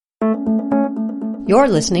You're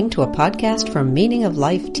listening to a podcast from Meaning of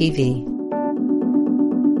Life TV.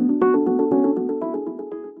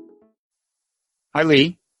 Hi,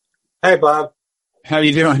 Lee. Hey, Bob. How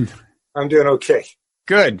you doing? I'm doing okay.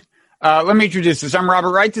 Good. Let me introduce this. I'm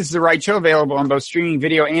Robert Wright. This is The Wright Show, available on both streaming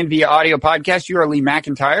video and via audio podcast. You are Lee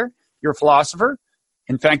McIntyre. You're a philosopher.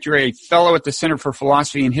 In fact, you're a fellow at the Center for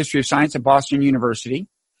Philosophy and History of Science at Boston University.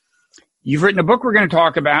 You've written a book we're going to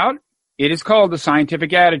talk about. It is called The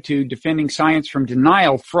Scientific Attitude, Defending Science from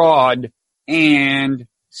Denial, Fraud, and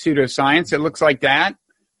Pseudoscience. It looks like that.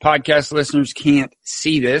 Podcast listeners can't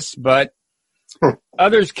see this, but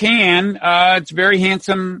others can. It's a very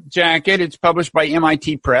handsome jacket. It's published by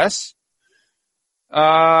MIT Press.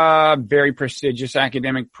 Very prestigious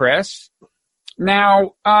academic press.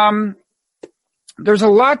 Now, there's a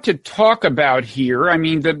lot to talk about here. I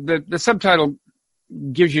mean, the subtitle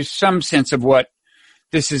gives you some sense of what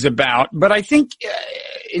this is about. But I think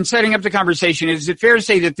in setting up the conversation, is it fair to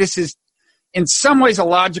say that this is in some ways a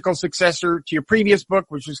logical successor to your previous book,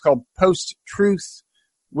 which was called Post-Truth,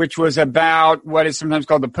 which was about what is sometimes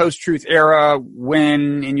called the post-truth era,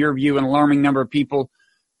 when, in your view, an alarming number of people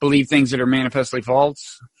believe things that are manifestly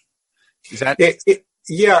false? Is that...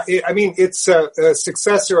 I mean, it's a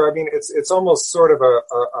successor. I mean, it's almost sort of a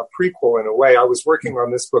prequel in a way. I was working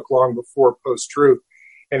on this book long before Post-Truth.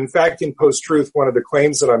 And in fact, in Post-Truth, one of the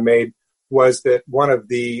claims that I made was that one of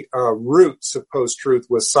the roots of Post-Truth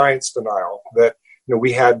was science denial, that, you know,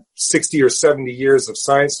 we had 60 or 70 years of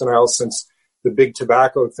science denial since the big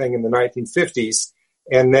tobacco thing in the 1950s.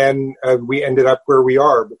 And then we ended up where we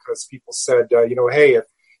are because people said, hey, if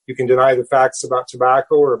you can deny the facts about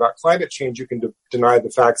tobacco or about climate change, you can deny the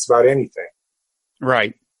facts about anything.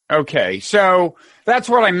 Right. Okay. So that's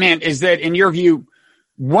what I meant, is that in your view,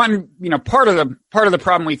 one, part of the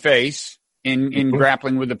problem we face in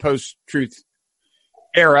grappling with the post-truth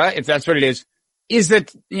era, if that's what it is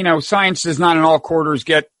that, science does not in all quarters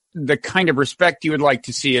get the kind of respect you would like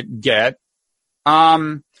to see it get.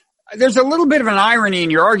 There's a little bit of an irony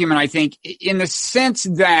in your argument, I think, in the sense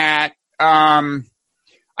that, I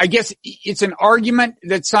guess it's an argument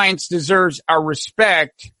that science deserves our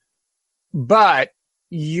respect, but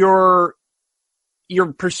your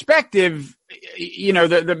perspective,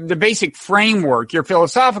 the basic framework, your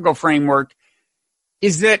philosophical framework,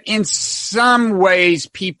 is that in some ways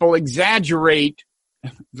people exaggerate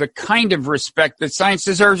the kind of respect that science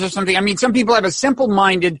deserves or something. I mean, some people have a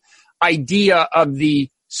simple-minded idea of the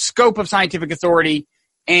scope of scientific authority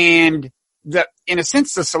and in a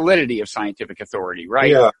sense, the solidity of scientific authority,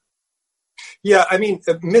 right? Yeah. I mean,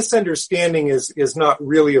 misunderstanding is not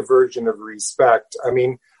really a version of respect. I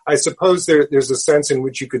mean, I suppose there's a sense in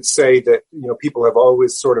which you could say that, people have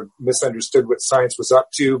always sort of misunderstood what science was up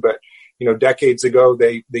to, but, decades ago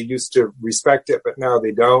they used to respect it, but now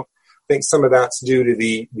they don't. I think some of that's due to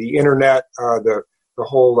the internet, the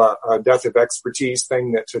whole death of expertise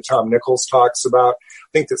thing that Tom Nichols talks about. I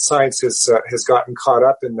think that science has gotten caught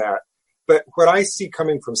up in that. But what I see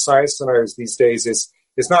coming from science deniers these days is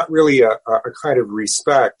not really a kind of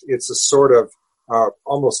respect. It's a sort of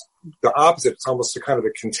almost the opposite. It's almost a kind of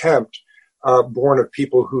a contempt born of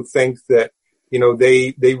people who think that,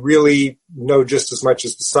 they really know just as much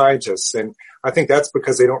as the scientists. And I think that's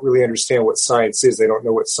because they don't really understand what science is. They don't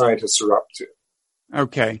know what scientists are up to.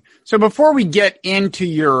 Okay. So before we get into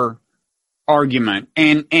your argument,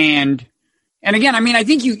 and again, I mean, I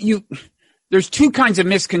think there's two kinds of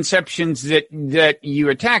misconceptions that you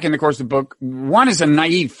attack in the course of the book. One is a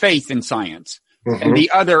naive faith in science, and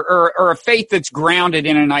the other, or a faith that's grounded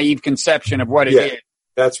in a naive conception of what it is.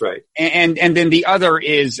 That's right. And then the other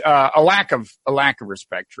is a lack of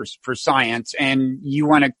respect for science, and you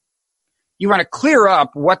want to clear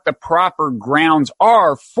up what the proper grounds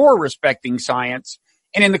are for respecting science,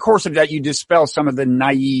 and in the course of that, you dispel some of the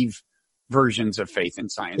naive versions of faith in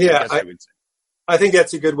science. Yeah, I would say. I think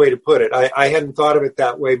that's a good way to put it. I hadn't thought of it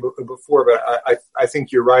that way before, but I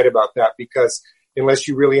think you're right about that, because unless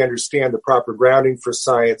you really understand the proper grounding for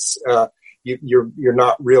science, you're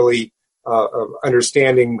not really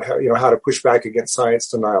understanding how to push back against science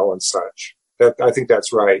denial and such. I think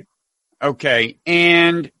that's right. Okay,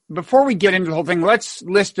 and before we get into the whole thing, let's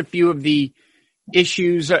list a few of the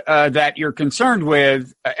issues that you're concerned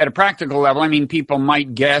with at a practical level. I mean, people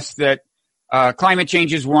might guess that climate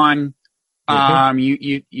change is one.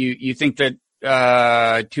 You think that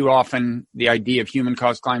too often the idea of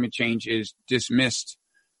human-caused climate change is dismissed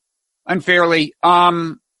unfairly.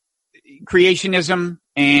 Creationism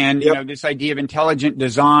and this idea of intelligent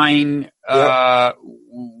design,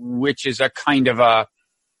 which is a kind of a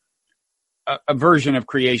version of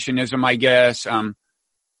creationism, I guess. I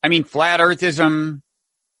mean, flat earthism,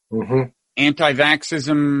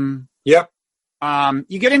 anti-vaxxism. Yep.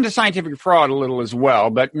 You get into scientific fraud a little as well,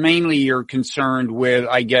 but mainly you're concerned with,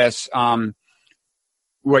 I guess,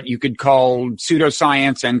 what you could call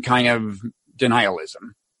pseudoscience and kind of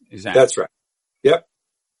denialism. Is that? That's right. Yep.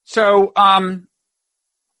 So,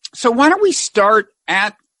 so why don't we start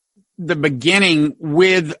at the beginning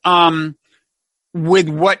with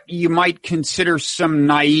what you might consider some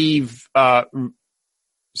naive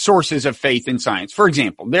sources of faith in science. For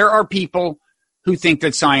example, there are people who think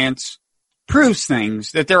that science proves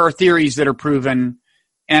things, that there are theories that are proven,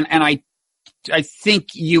 and I think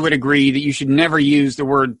you would agree that you should never use the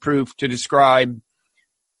word proof to describe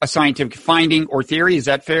a scientific finding or theory. Is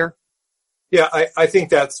that fair? Yeah, I think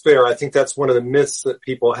that's fair. I think that's one of the myths that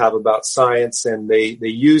people have about science, and they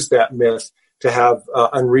use that myth to have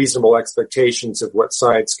unreasonable expectations of what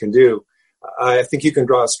science can do. I think you can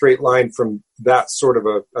draw a straight line from that sort of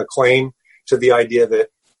a claim to the idea that,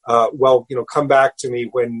 come back to me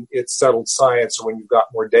when it's settled science or when you've got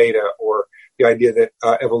more data, or the idea that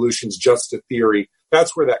evolution's just a theory.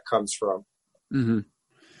 That's where that comes from. Mm-hmm.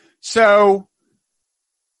 So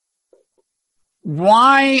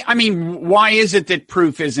why is it that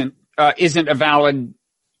proof isn't a valid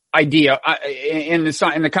idea in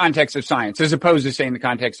the context of science, as opposed to, say, in the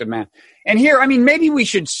context of math? And here, maybe we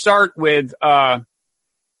should start with, go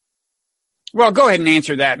ahead and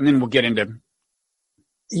answer that, and then we'll get into.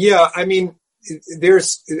 Yeah,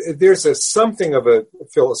 there's something of a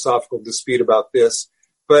philosophical dispute about this,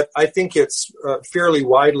 but I think it's fairly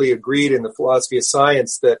widely agreed in the philosophy of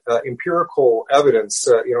science that empirical evidence,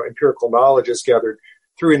 empirical knowledge is gathered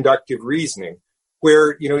through inductive reasoning,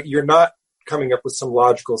 where, you're not coming up with some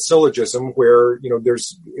logical syllogism where,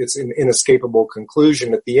 it's an inescapable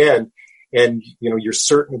conclusion at the end, and, you're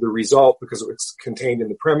certain of the result because it's contained in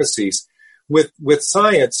the premises. With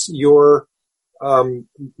science, you're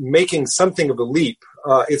making something of a leap.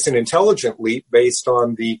 It's an intelligent leap based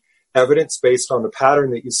on the evidence, based on the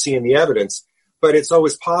pattern that you see in the evidence, but it's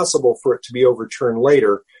always possible for it to be overturned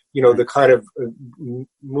later. The kind of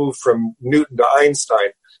move from Newton to Einstein.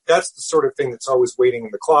 That's the sort of thing that's always waiting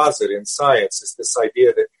in the closet in science, is this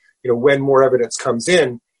idea that, when more evidence comes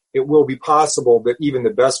in, it will be possible that even the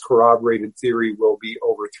best corroborated theory will be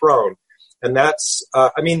overthrown. And that's,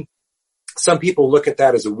 some people look at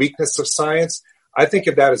that as a weakness of science. I think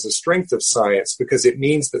of that as a strength of science, because it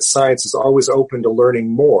means that science is always open to learning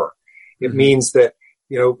more. It means that,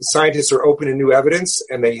 scientists are open to new evidence,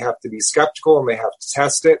 and they have to be skeptical and they have to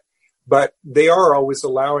test it, but they are always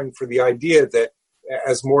allowing for the idea that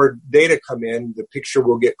as more data come in, the picture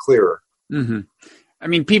will get clearer.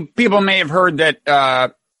 Mm-hmm. People may have heard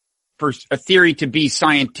that for a theory to be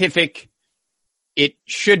scientific, it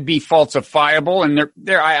should be falsifiable, and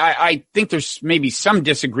I think there's maybe some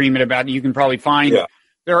disagreement about it. You can probably find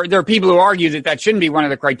there are people who argue that shouldn't be one of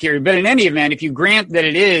the criteria. But in any event, if you grant that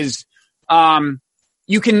it is,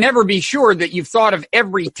 you can never be sure that you've thought of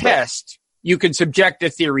every test you could subject a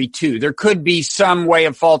theory to. There could be some way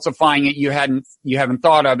of falsifying it you haven't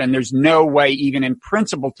thought of, and there's no way, even in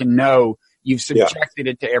principle, to know you've subjected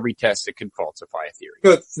it to every test that could falsify a theory.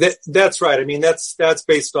 That's right. That's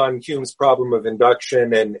based on Hume's problem of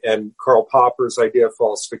induction and Karl Popper's idea of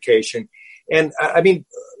falsification. And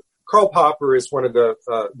Karl Popper is one of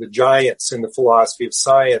the giants in the philosophy of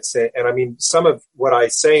science. And some of what I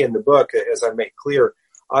say in the book, as I make clear,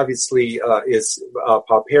 obviously is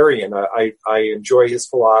Popperian. I enjoy his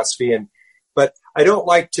philosophy, but I don't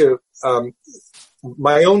like to.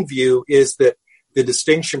 My own view is that the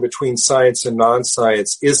distinction between science and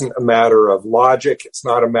non-science isn't a matter of logic. It's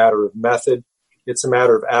not a matter of method. It's a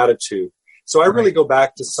matter of attitude. So I really go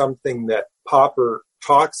back to something that Popper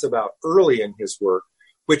talks about early in his work,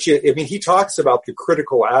 which he talks about the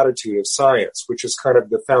critical attitude of science, which is kind of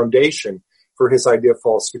the foundation for his idea of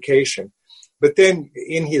falsification. But then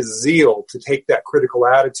in his zeal to take that critical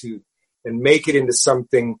attitude and make it into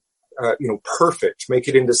something perfect, make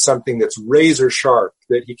it into something that's razor sharp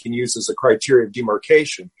that he can use as a criteria of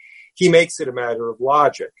demarcation, he makes it a matter of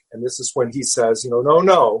logic. And this is when he says,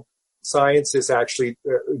 no, science is actually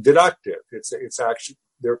deductive. It's actually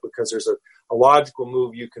there because there's a logical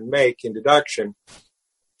move you can make in deduction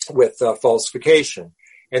with falsification.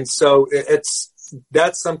 And so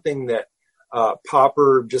that's something that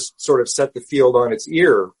Popper just sort of set the field on its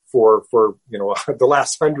ear for the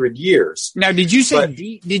last 100 years. Now, did you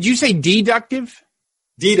say deductive?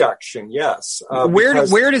 Deduction, yes. Where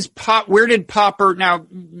did Popper? Now,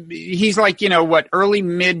 he's like early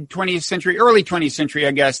mid 20th century, early 20th century,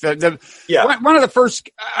 I guess. One of the first,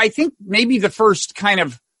 I think maybe the first kind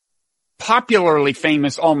of popularly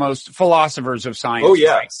famous, almost, philosophers of science. Oh,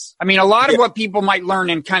 yes. Right? I mean, a lot of what people might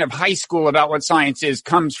learn in kind of high school about what science is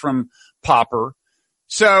comes from Popper.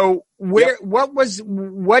 So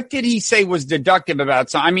what did he say was deductive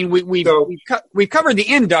about science? I mean, we've covered the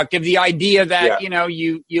inductive, the idea that,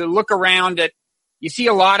 you look around at, you see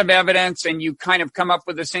a lot of evidence and you kind of come up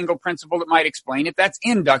with a single principle that might explain it. That's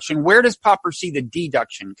induction. Where does Popper see the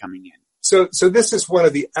deduction coming in? So this is one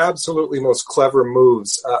of the absolutely most clever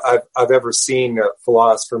moves I've ever seen a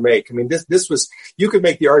philosopher make. I mean, this was, you could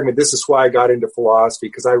make the argument, this is why I got into philosophy,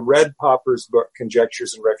 because I read Popper's book,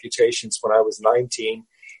 Conjectures and Refutations, when I was 19.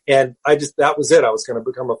 And that was it. I was going to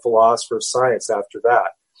become a philosopher of science after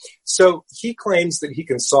that. So he claims that he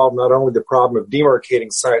can solve not only the problem of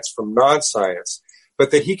demarcating science from non-science,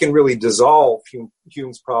 but that he can really dissolve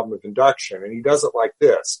Hume's problem of induction. And he does it like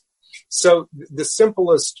this. So the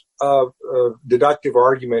simplest deductive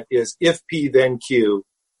argument is if P then Q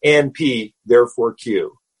and P therefore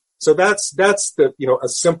Q. So that's the a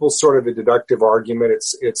simple sort of a deductive argument.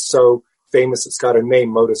 It's so famous it's got a name,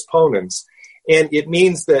 modus ponens, and it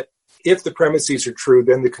means that if the premises are true,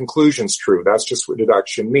 then the conclusion's true. That's just what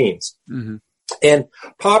deduction means. Mm-hmm. And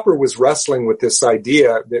Popper was wrestling with this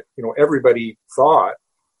idea that everybody thought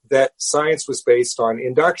that science was based on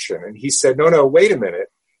induction, and he said, no, wait a minute.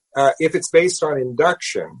 If it's based on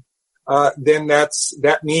induction, then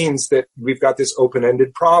that means that we've got this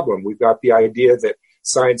open-ended problem. We've got the idea that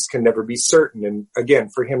science can never be certain. And again,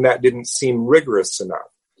 for him, that didn't seem rigorous enough.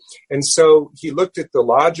 And so he looked at the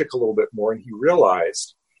logic a little bit more, and he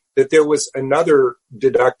realized that there was another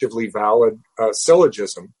deductively valid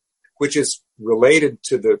syllogism, which is related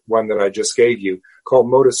to the one that I just gave you, called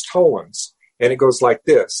modus tollens. And it goes like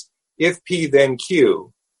this. If P then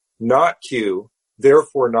Q, not Q,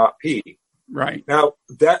 therefore not P. Right. Now,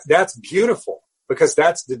 that's beautiful because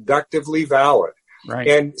that's deductively valid. Right.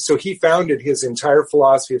 And so he founded his entire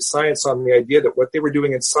philosophy of science on the idea that what they were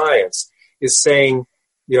doing in science is saying,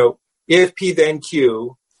 if P then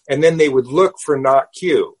Q, and then they would look for not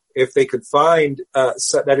Q. If they could find,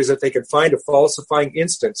 that is, if they could find a falsifying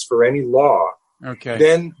instance for any law,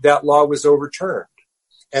 then that law was overturned.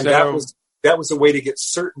 And that was a way to get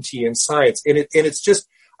certainty in science. And it's just,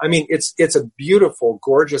 I mean, it's a beautiful,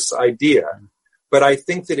 gorgeous idea, but I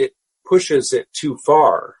think that it pushes it too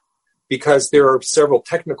far because there are several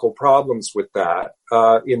technical problems with that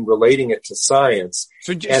in relating it to science.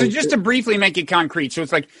 So just to briefly make it concrete, so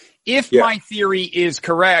it's like, if my theory is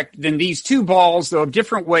correct, then these two balls, though of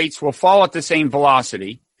different weights, will fall at the same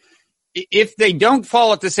velocity. If they don't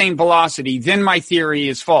fall at the same velocity, then my theory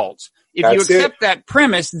is false. If you accept that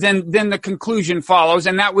premise, then the conclusion follows,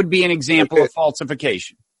 and that would be an example of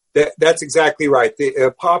falsification. That's exactly right.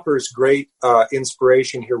 Popper's great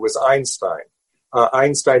inspiration here was Einstein.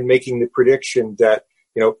 Einstein making the prediction that,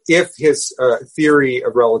 if his theory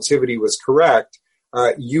of relativity was correct,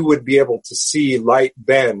 you would be able to see light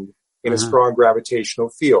bend in a strong gravitational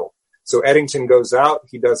field. So Eddington goes out,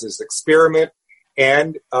 he does his experiment,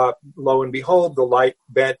 and lo and behold, the light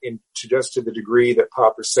bent just to the degree that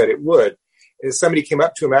Popper said it would. And somebody came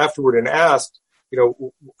up to him afterward and asked,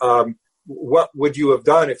 what would you have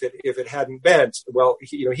done if it hadn't bent? Well,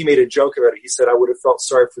 he made a joke about it. He said, I would have felt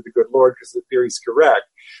sorry for the good Lord because the theory's correct.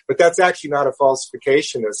 But that's actually not a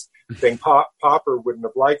falsificationist thing. Popper wouldn't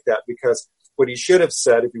have liked that because what he should have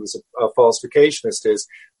said if he was a falsificationist is,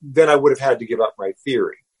 then I would have had to give up my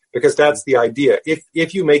theory. Because that's the idea.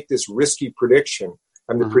 If you make this risky prediction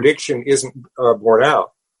and the prediction isn't borne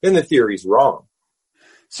out, then the theory's wrong.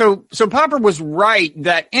 So Popper was right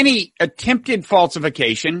that any attempted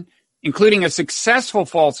falsification, including a successful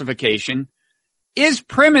falsification, is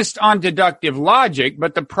premised on deductive logic,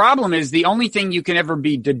 but the problem is the only thing you can ever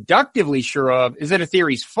be deductively sure of is that a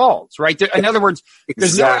theory's false, right? In other words,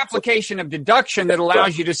 there's no application of deduction that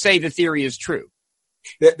allows you to say the theory is true.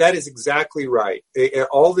 That is exactly right.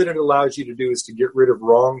 All that it allows you to do is to get rid of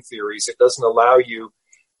wrong theories. It doesn't allow you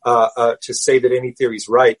to say that any theory is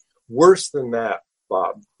right. Worse than that,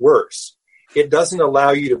 Bob, worse. It doesn't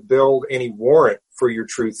allow you to build any warrant for your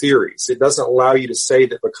true theories. It doesn't allow you to say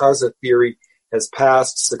that because a theory has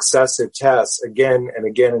passed successive tests again and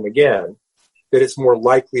again and again, that it's more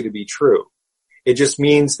likely to be true. It just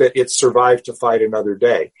means that it survived to fight another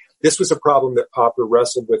day. This was a problem that Popper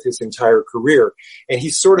wrestled with his entire career, and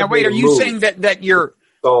he sort of. Now, wait, are you saying that you're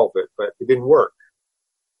solve it, but it didn't work?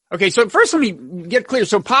 Okay, so first let me get clear.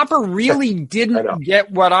 So Popper really didn't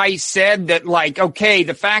get what I said, that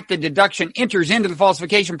the fact that deduction enters into the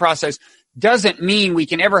falsification process doesn't mean we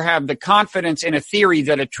can ever have the confidence in a theory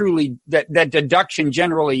that that deduction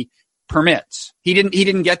generally permits. He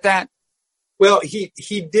didn't get that? Well, he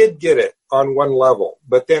did get it on one level,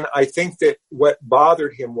 but then I think that what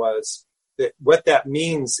bothered him was that what that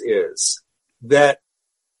means is that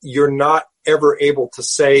you're not ever able to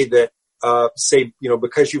say that,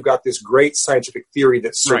 because you've got this great scientific theory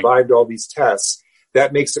that survived all these tests,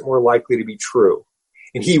 that makes it more likely to be true.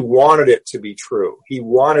 And he wanted it to be true. He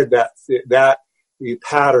wanted that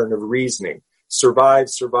pattern of reasoning. Survive,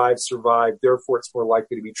 therefore it's more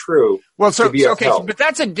likely to be true. Well, but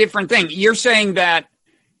that's a different thing. You're saying that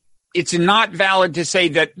it's not valid to say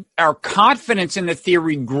that our confidence in the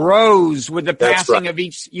theory grows with the passing of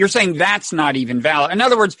each. You're saying that's not even valid. In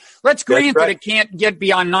other words, let's grant that it can't get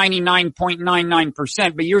beyond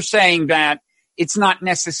 99.99%, but you're saying that it's not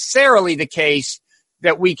necessarily the case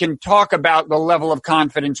that we can talk about the level of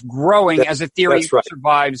confidence growing as a theory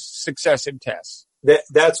survives successive tests.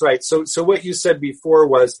 That's right. So what you said before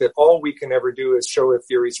was that all we can ever do is show a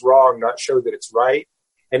theory's wrong, not show that it's right.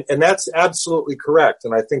 And that's absolutely correct.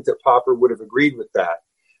 And I think that Popper would have agreed with that.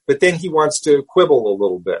 But then he wants to quibble a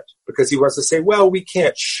little bit because he wants to say, well, we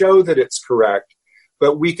can't show that it's correct,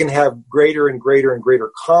 but we can have greater and greater and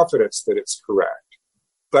greater confidence that it's correct.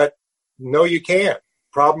 But no, you can't.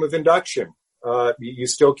 Problem of induction. You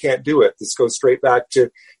still can't do it. This goes straight back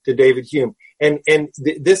to David Hume. And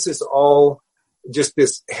this is all just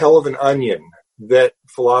this hell of an onion that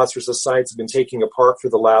philosophers of science have been taking apart for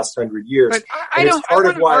the last 100 years. But it's part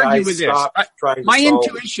of why I stopped trying to solve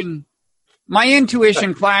it. My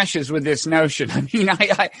intuition clashes with this notion. I mean,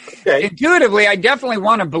 intuitively, I definitely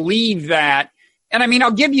want to believe that. And I mean, I'll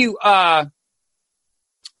give you,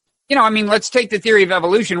 let's take the theory of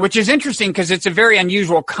evolution, which is interesting because it's a very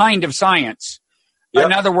unusual kind of science. Yep.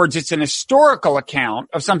 In other words, it's an historical account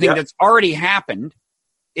of something that's already happened.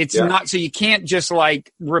 It's not, so you can't just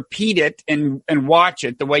like repeat it and watch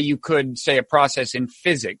it the way you could say a process in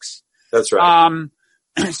physics. That's right.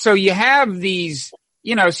 So you have these,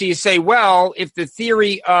 so you say, well, if the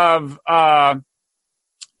theory of,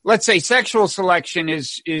 let's say sexual selection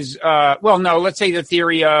let's say the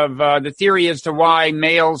theory as to why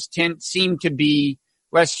males seem to be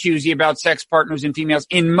less choosy about sex partners than females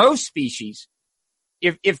in most species.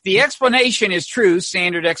 If the explanation is true,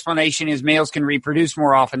 standard explanation is males can reproduce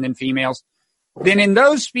more often than females, then in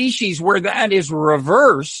those species where that is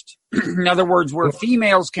reversed, in other words, where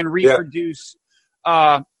females can reproduce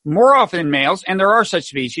more often than males, and there are such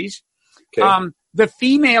species, the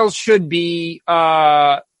females should be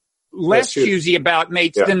less choosy about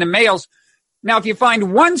mates than the males. Now, if you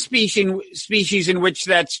find one species in which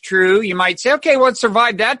that's true, you might say, okay, well, it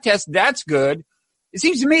survived that test. That's good. It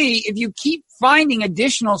seems to me if you keep finding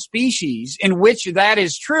additional species in which that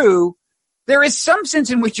is true, there is some sense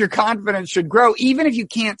in which your confidence should grow, even if you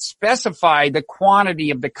can't specify the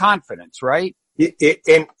quantity of the confidence, right? And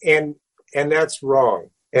that's wrong.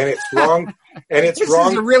 And it's wrong. And it's wrong.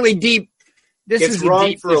 This is a really deep. It's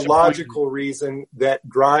wrong for a logical reason that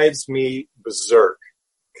drives me berserk.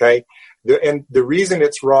 Okay. And the reason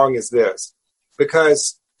it's wrong is this,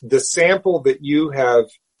 because the sample that you have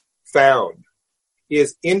found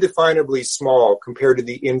is indefinably small compared to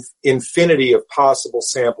the infinity of possible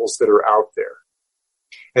samples that are out there.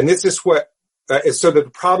 And this is so that the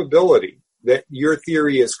probability that your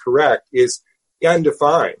theory is correct is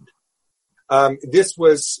undefined. This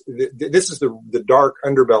is the dark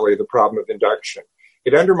underbelly of the problem of induction.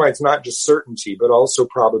 It undermines not just certainty, but also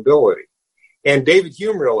probability. And David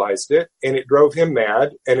Hume realized it, and it drove him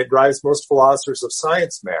mad, and it drives most philosophers of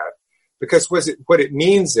science mad, because what it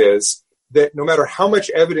means is that no matter how much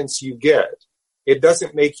evidence you get, it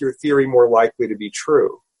doesn't make your theory more likely to be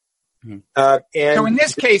true. So in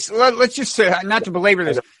this case, let's just say, not to belabor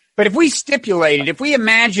this, but if we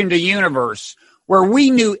imagined a universe where we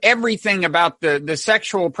knew everything about the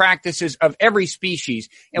sexual practices of every species,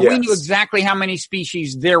 and we knew exactly how many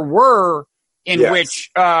species there were in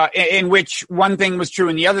which one thing was true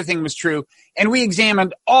and the other thing was true, and we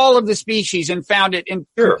examined all of the species and found it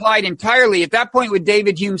complied entirely, at that point would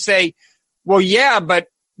David Hume say, well, yeah, but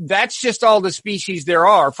that's just all the species there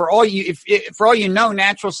are. For all you know,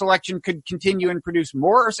 natural selection could continue and produce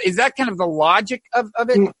more. Is that kind of the logic of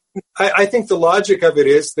it? I think the logic of it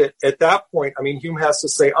is that at that point, I mean, Hume has to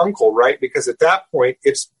say uncle, right? Because at that point,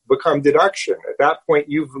 it's become deduction. At that point,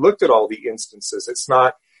 you've looked at all the instances. It's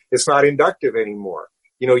not inductive anymore.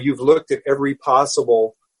 You've looked at every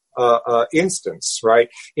possible instance, right?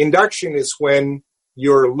 Induction is when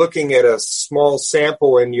you're looking at a small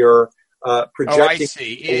sample and you're projecting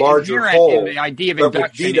a larger whole. The idea of but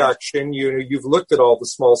with deduction, you've looked at all the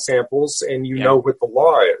small samples and you know what the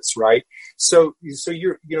law is, right? So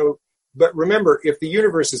you're, but remember, if the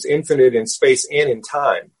universe is infinite in space and in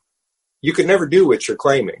time, you could never do what you're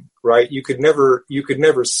claiming, right? You could never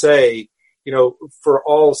say, for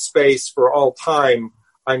all space, for all time,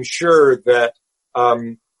 I'm sure that,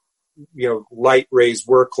 light rays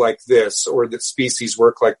work like this, or that species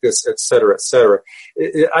work like this, et cetera, et cetera.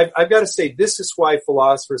 I've got to say, this is why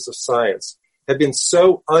philosophers of science have been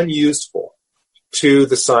so unuseful to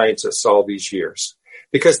the scientists all these years,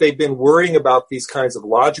 because they've been worrying about these kinds of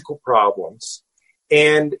logical problems.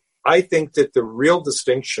 And I think that the real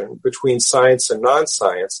distinction between science and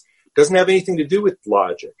non-science doesn't have anything to do with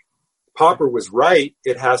logic. Popper was right.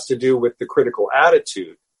 It has to do with the critical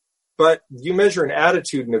attitude. But you measure an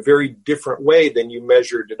attitude in a very different way than you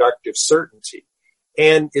measure deductive certainty.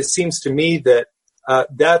 And it seems to me that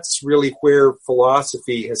that's really where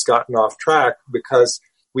philosophy has gotten off track, because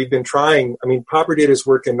we've been trying. I mean, Popper did his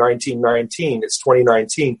work in 1919. It's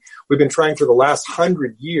 2019. We've been trying for the last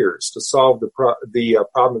 100 years to solve the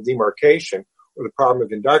problem of demarcation, or the problem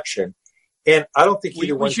of induction. And I don't think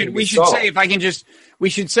either one can be solved. We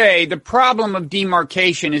should say the problem of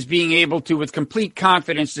demarcation is being able to, with complete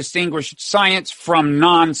confidence, distinguish science from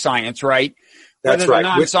non-science, right? That's Whether right. the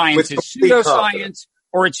non-science is pseudoscience,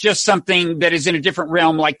 or it's just something that is in a different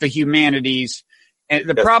realm like the humanities. And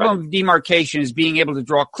the problem of demarcation is being able to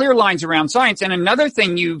draw clear lines around science. And another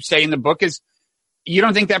thing you say in the book is you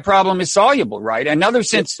don't think that problem is soluble, right? Another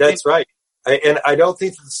sense. That's right. And I don't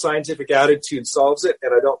think that the scientific attitude solves it,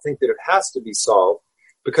 and I don't think that it has to be solved,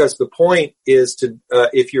 because the point is to,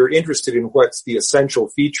 if you're interested in what's the essential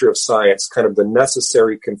feature of science, kind of the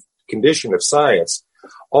necessary condition of science,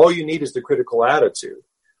 all you need is the critical attitude.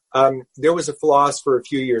 There was a philosopher a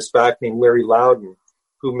few years back named Larry Loudon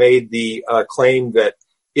who made the claim that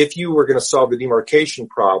if you were going to solve the demarcation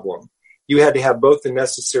problem, you had to have both the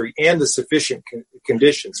necessary and the sufficient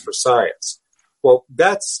conditions for science. Well,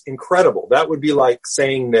 that's incredible. That would be like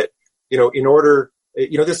saying that, in order,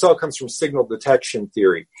 this all comes from signal detection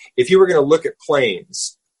theory. If you were going to look at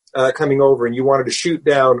planes coming over, and you wanted to shoot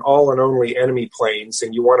down all and only enemy planes,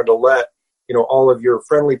 and you wanted to let, all of your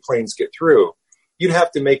friendly planes get through, you'd have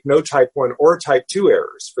to make no type 1 or type 2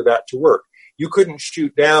 errors for that to work. You couldn't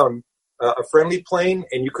shoot down a friendly plane,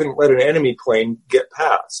 and you couldn't let an enemy plane get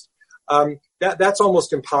past. That's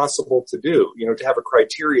almost impossible to do, to have a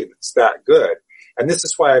criteria that's that good. And this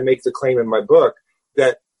is why I make the claim in my book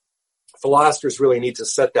that philosophers really need to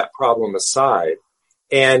set that problem aside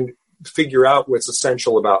and figure out what's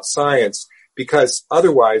essential about science, because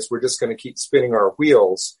otherwise we're just going to keep spinning our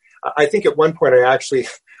wheels. I think at one point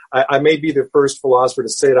I may be the first philosopher to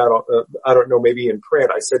say it. I don't know, maybe in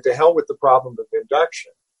print. I said, to hell with the problem of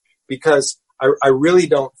induction, because I really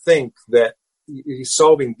don't think that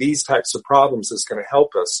solving these types of problems is going to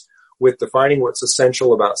help us with defining what's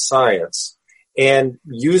essential about science and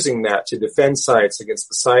using that to defend science against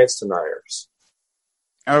the science deniers.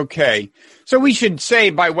 Okay. So we should say,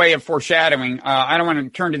 by way of foreshadowing, I don't want to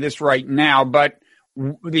turn to this right now, but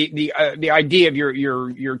the idea of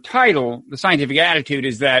your title, The Scientific Attitude,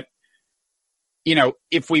 is that,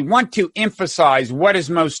 if we want to emphasize what is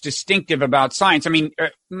most distinctive about science,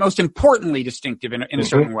 most importantly distinctive in a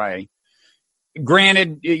certain way.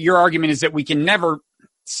 Granted, your argument is that we can never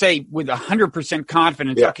say with 100%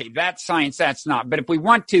 confidence, okay, that's science, that's not. But if we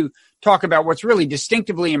want to talk about what's really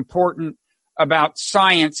distinctively important about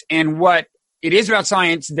science and what it is about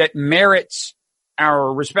science that merits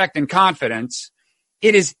our respect and confidence,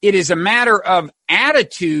 it is a matter of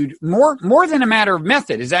attitude more than a matter of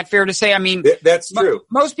method. Is that fair to say? That's true.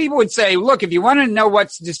 Most people would say, look, if you want to know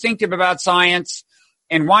what's distinctive about science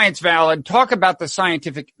and why it's valid, talk about the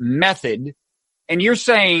scientific method. And you're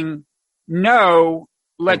saying, no,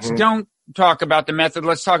 let's don't talk about the method.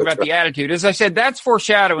 Let's talk about the attitude. As I said, that's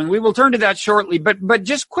foreshadowing. We will turn to that shortly. But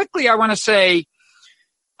just quickly, I want to say,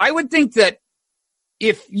 I would think that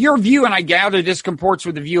if your view, and I gather this comports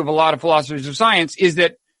with the view of a lot of philosophers of science, is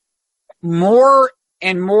that more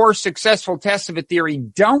and more successful tests of a theory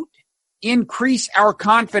don't increase our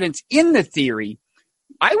confidence in the theory,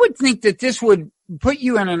 I would think that this would put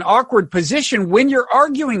you in an awkward position when you're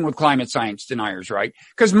arguing with climate science deniers, right?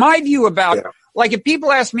 Because my view about, like, if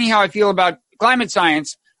people ask me how I feel about climate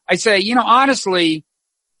science, I say, honestly,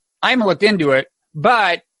 I haven't looked into it,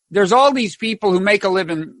 but there's all these people who make a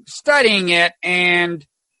living studying it. And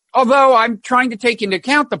although I'm trying to take into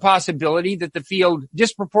account the possibility that the field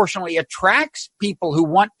disproportionately attracts people who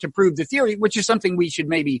want to prove the theory, which is something we should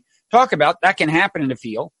maybe talk about, that can happen in the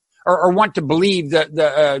field, or want to believe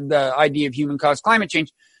the idea of human-caused climate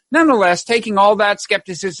change. Nonetheless, taking all that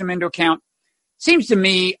skepticism into account, seems to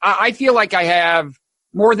me, I feel like I have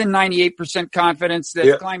more than 98% confidence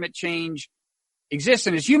that climate change exists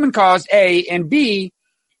and is human-caused, A, and B,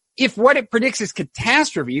 if what it predicts is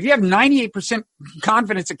catastrophe, if you have 98%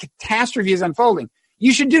 confidence that catastrophe is unfolding,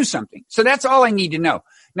 you should do something. So that's all I need to know.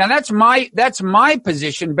 Now that's my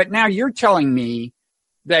position, but now you're telling me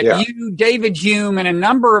that you, David Hume, and a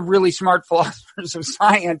number of really smart philosophers of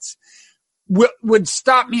science would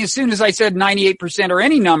stop me as soon as I said 98% or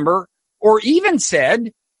any number, or even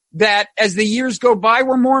said that as the years go by,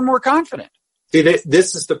 we're more and more confident. See,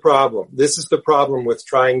 this is the problem. This is the problem with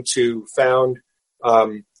trying to found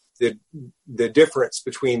the difference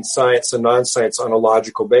between science and non-science on a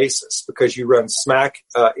logical basis, because you run smack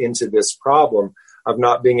into this problem of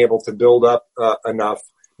not being able to build up enough,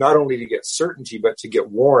 not only to get certainty, but to get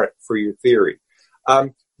warrant for your theory.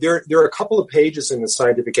 There are a couple of pages in the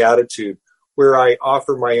Scientific Attitude where I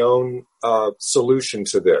offer my own solution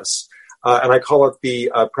to this, and I call it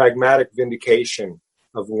the pragmatic vindication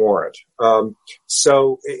of warrant.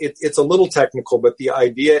 So it's a little technical, but the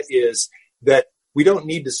idea is that we don't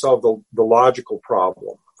need to solve the logical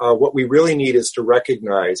problem. What we really need is to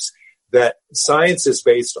recognize that science is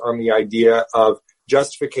based on the idea of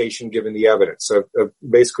justification given the evidence, of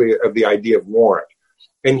basically of the idea of warrant.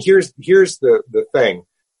 And here's the thing.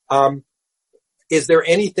 Is there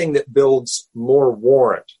anything that builds more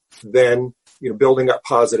warrant than building up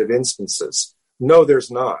positive instances? No,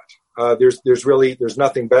 there's not. There's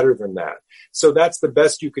nothing better than that. So that's the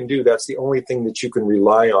best you can do. That's the only thing that you can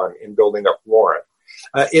rely on in building up warrant.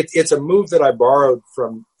 It's a move that I borrowed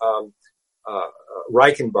from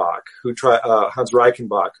Reichenbach, Hans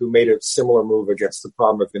Reichenbach, who made a similar move against the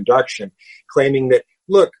problem of induction, claiming that,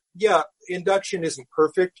 look, induction isn't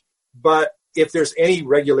perfect, but if there's any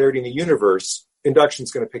regularity in the universe,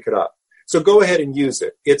 induction's going to pick it up. So go ahead and use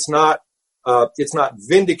it. It's not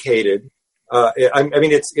vindicated.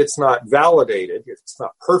 It's not validated. It's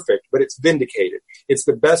not perfect, but it's vindicated. It's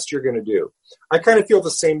the best you're going to do. I kind of feel the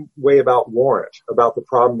same way about warrant, about the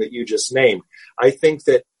problem that you just named. I think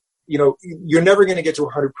that, you're never going to get to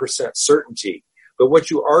 100% certainty, but what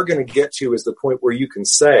you are going to get to is the point where you can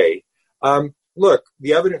say, look,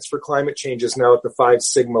 the evidence for climate change is now at the 5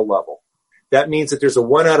 sigma level. That means that there's a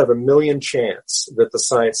 1 out of a million chance that the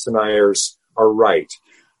science deniers are right.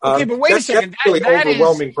 Okay, but wait a second. That's really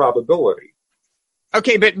overwhelming probability.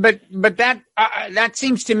 Okay, but that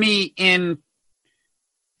seems to me in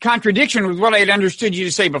contradiction with what I had understood you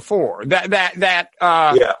to say before. That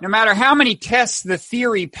no matter how many tests the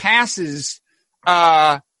theory passes, we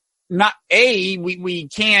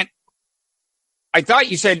can't. I thought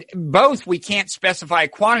you said both. We can't specify a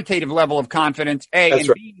quantitative level of confidence. That's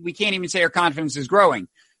right. B, we can't even say our confidence is growing.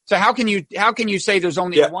 So how can you say there's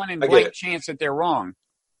only a 1 in blank chance that they're wrong?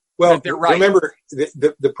 Well, right? Remember,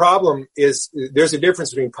 the problem is there's a difference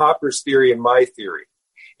between Popper's theory and my theory.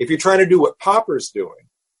 If you're trying to do what Popper's doing,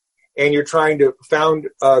 and you're trying to found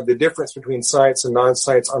the difference between science and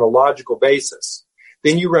non-science on a logical basis,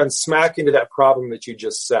 then you run smack into that problem that you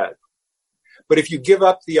just said. But if you give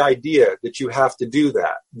up the idea that you have to do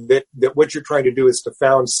that what you're trying to do is to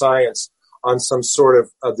found science on some sort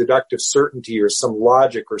of deductive certainty or some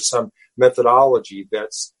logic or some methodology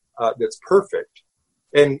that's perfect,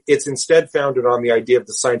 and it's instead founded on the idea of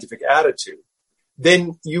the scientific attitude,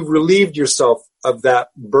 then you've relieved yourself of that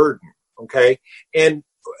burden, okay? And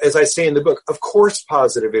as I say in the book, of course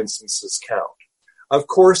positive instances count. Of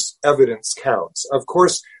course evidence counts. Of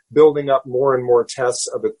course building up more and more tests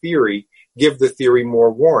of a theory give the theory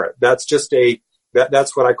more warrant. That's just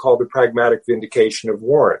that's what I call the pragmatic vindication of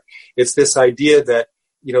warrant. It's this idea that,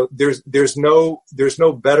 there's no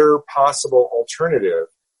better possible alternative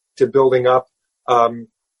to building up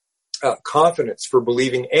confidence for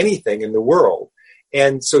believing anything in the world.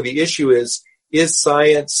 And so the issue is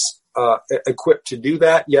science equipped to do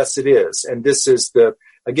that? Yes, it is. And this is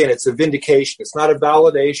it's a vindication. It's not a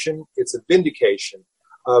validation. It's a vindication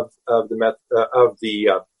of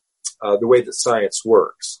the way that science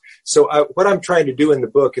works. So what I'm trying to do in the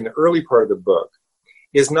book, in the early part of the book,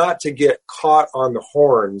 is not to get caught on the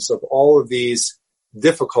horns of all of these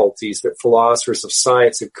difficulties that philosophers of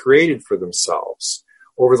science have created for themselves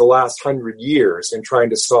over the last 100 years in trying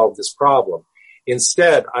to solve this problem.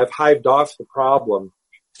 Instead, I've hived off the problem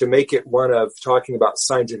to make it one of talking about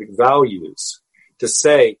scientific values, to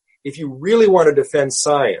say, if you really want to defend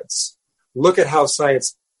science, look at how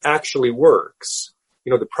science actually works.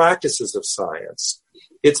 The practices of science.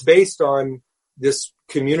 It's based on this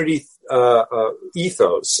community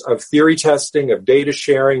ethos of theory testing, of data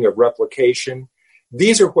sharing, of replication.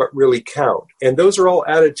 These are what really count. And those are all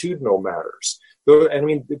attitudinal matters.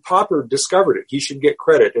 Popper discovered it. He should get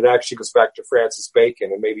credit. It actually goes back to Francis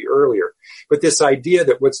Bacon and maybe earlier. But this idea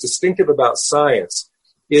that what's distinctive about science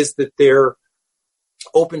is that there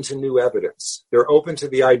open to new evidence. They're open to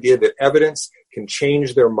the idea that evidence can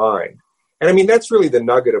change their mind. And I mean, that's really the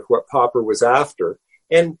nugget of what Popper was after.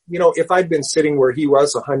 And, if I'd been sitting where he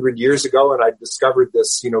was 100 years ago and I'd discovered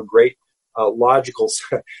this, great logical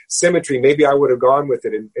symmetry, maybe I would have gone with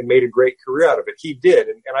it and made a great career out of it. He did.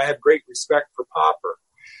 And I have great respect for Popper.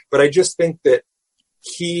 But I just think that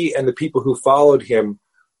he and the people who followed him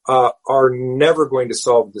are never going to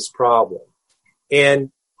solve this problem.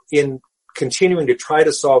 And in continuing to try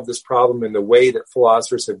to solve this problem in the way that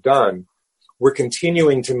philosophers have done, we're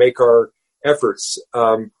continuing to make our efforts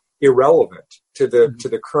irrelevant to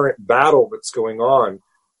the current battle that's going on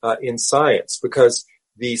in science, because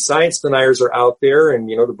the science deniers are out there, and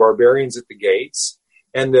the barbarians at the gates,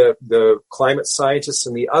 and the climate scientists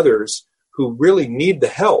and the others who really need the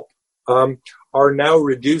help are now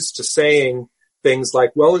reduced to saying things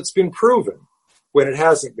like, well, it's been proven, when it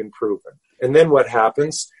hasn't been proven. And then what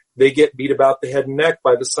happens? They get beat about the head and neck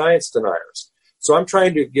by the science deniers. So I'm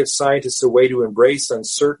trying to give scientists a way to embrace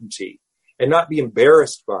uncertainty and not be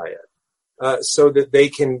embarrassed by it, so that they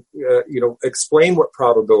can, explain what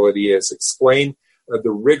probability is, explain the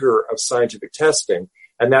rigor of scientific testing,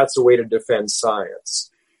 and that's a way to defend science.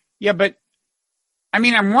 Yeah, but I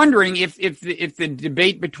mean, I'm wondering if the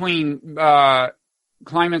debate between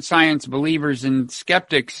climate science believers and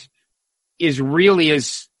skeptics is really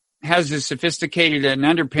has as sophisticated an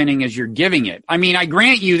underpinning as you're giving it. I mean, I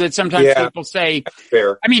grant you that sometimes people say,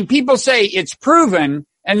 fair. I mean, people say it's proven,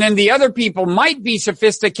 and then the other people might be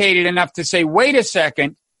sophisticated enough to say, wait a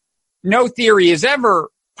second, no theory is ever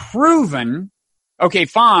proven. Okay,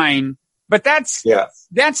 fine. But that's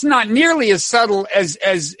not nearly as subtle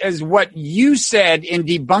as what you said in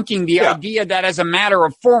debunking the idea that as a matter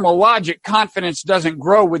of formal logic, confidence doesn't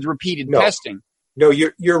grow with repeated testing. No,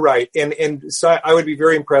 you're right. And so I would be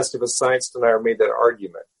very impressed if a science denier made that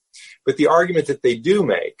argument. But the argument that they do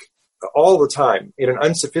make all the time in an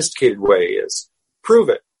unsophisticated way is prove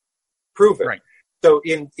it. Right. So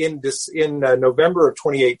in November of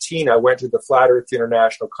 2018, I went to the Flat Earth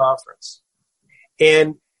International Conference,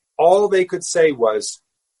 and all they could say was,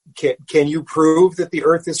 can you prove that the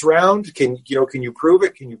Earth is round? Can you prove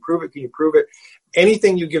it? Can you prove it? Can you prove it?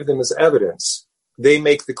 Anything you give them as evidence, they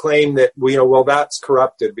make the claim that, well, that's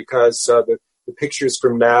corrupted because the pictures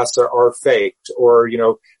from NASA are faked, or,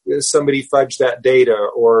 somebody fudged that data,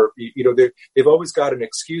 or, they've always got an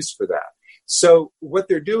excuse for that. So what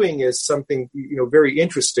they're doing is something, very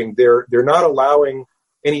interesting. They're not allowing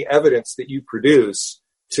any evidence that you produce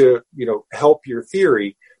to, help your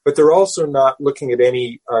theory, but they're also not looking at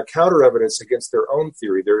any counter evidence against their own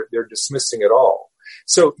theory. They're dismissing it all.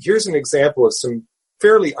 So here's an example of some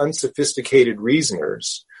fairly unsophisticated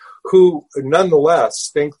reasoners who nonetheless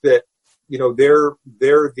think that,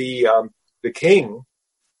 they're the king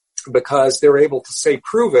because they're able to say,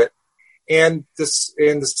 prove it, and the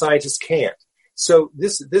scientists can't. So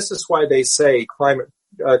this is why they say climate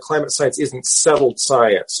science isn't settled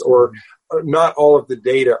science, or not all of the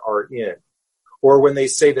data are in, or when they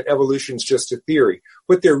say that evolution is just a theory.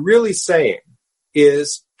 What they're really saying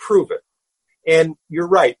is prove it. And you're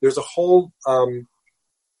right. There's a whole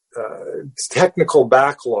technical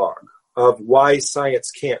backlog of why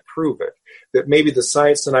science can't prove it that maybe the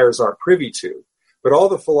science deniers aren't privy to. But all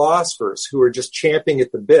the philosophers who are just champing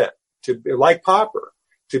at the bit, like Popper,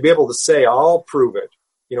 to be able to say, I'll prove it,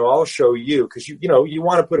 I'll show you, because you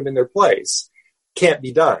want to put them in their place, can't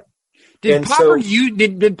be done. Did Popper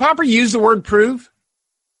use the word prove?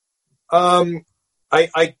 I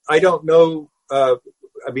don't know. I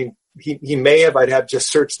mean, he may have. I'd have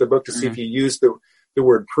just searched the book to see if he used the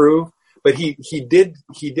word prove. But he did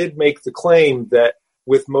make the claim that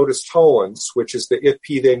with modus tollens, which is the if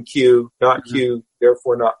P then Q, not Q,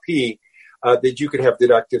 therefore not P, that you could have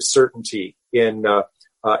deductive certainty in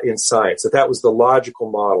science. That was the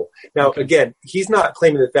logical model. Now, again, he's not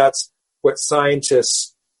claiming that that's what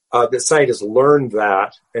scientists learned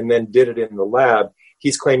that and then did it in the lab.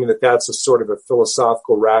 He's claiming that that's a sort of a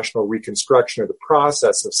philosophical, rational reconstruction of the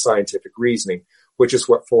process of scientific reasoning, which is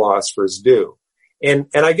what philosophers do. And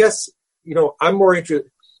I guess, I'm more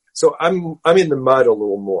interested. So I'm in the mud a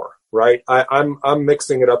little more, right? I'm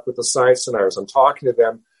mixing it up with the science deniers. I'm talking to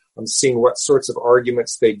them. I'm seeing what sorts of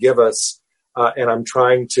arguments they give us, and I'm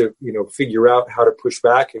trying to, figure out how to push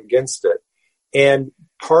back against it. And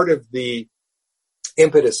part of the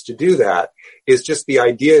impetus to do that is just the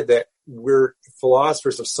idea that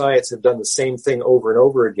philosophers of science have done the same thing over and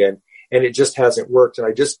over again, and it just hasn't worked. And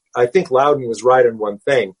I think Loudon was right on one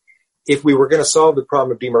thing. If we were going to solve the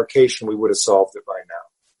problem of demarcation, we would have solved it by now.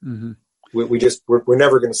 Mm-hmm. We're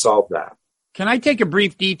never going to solve that. Can I take a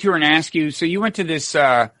brief detour and ask you, so you went to this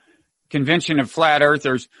convention of flat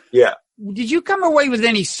earthers. Yeah. Did you come away with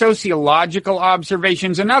any sociological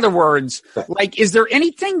observations? In other words, like, is there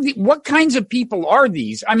anything, what kinds of people are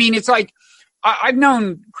these? I mean, it's like, I've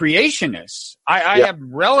known creationists. I have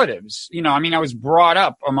relatives, you know, I mean, I was brought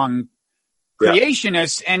up among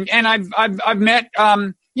creationists and I've met,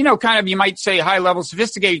 you know, kind of, you might say high level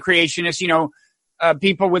sophisticated creationists, you know,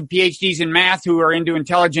 people with PhDs in math who are into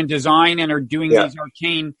intelligent design and are doing these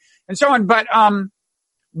arcane and so on. But,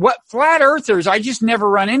 what flat earthers, I just never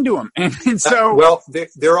run into them. And so, well,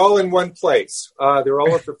 they're all in one place. They're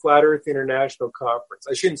all at the Flat Earth International Conference.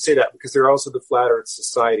 I shouldn't say that because they're also the Flat Earth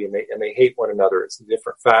Society, and they hate one another. It's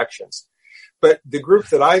different factions. But the group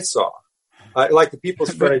that I saw, like the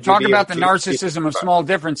People's Front of talk Judea, about the narcissism of small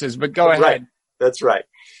differences, but go ahead. Right. That's right.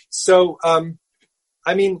 So,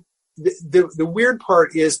 I mean, the weird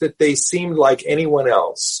part is that they seemed like anyone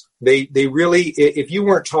else. They really, if you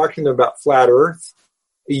weren't talking about flat Earth,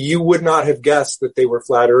 you would not have guessed that they were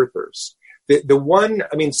flat earthers. The one,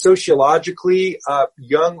 I mean, sociologically,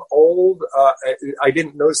 young, old, I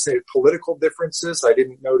didn't notice any political differences. I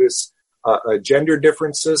didn't notice gender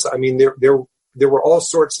differences. I mean, there were all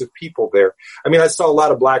sorts of people there. I mean, I saw a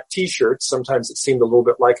lot of black T-shirts. Sometimes it seemed a little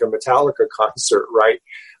bit like a Metallica concert, right?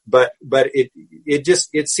 But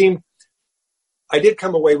it seemed. I did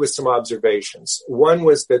come away with some observations. One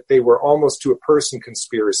was that they were almost to a person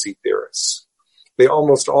conspiracy theorists. They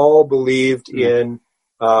almost all believed in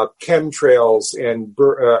chemtrails and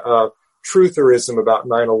trutherism about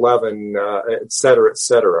 9/11, et cetera, et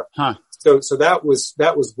cetera. Huh. So that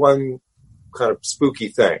was one kind of spooky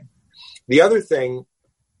thing. The other thing,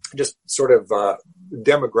 just sort of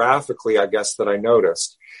demographically, I guess, that I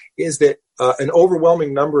noticed is that an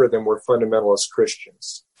overwhelming number of them were fundamentalist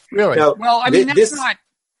Christians. Really? Now, well, I mean, that's not.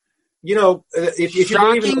 You know, if you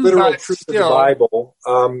believe in the literal truth of the Bible,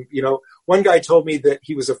 you know, one guy told me that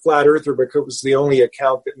he was a flat earther because it was the only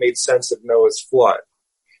account that made sense of Noah's flood.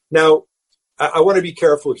 Now, I want to be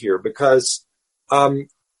careful here because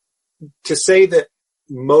to say that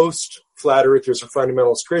most flat earthers are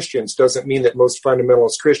fundamentalist Christians doesn't mean that most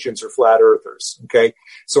fundamentalist Christians are flat earthers. Okay,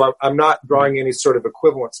 so I'm not drawing any sort of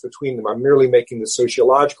equivalence between them. I'm merely making the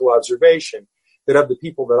sociological observation that of the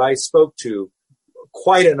people that I spoke to,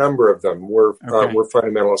 quite a number of them were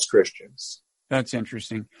fundamentalist Christians. That's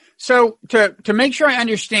interesting. So to make sure I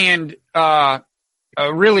understand a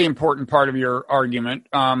really important part of your argument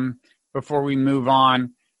before we move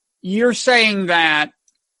on, you're saying that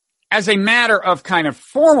as a matter of kind of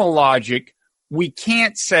formal logic, we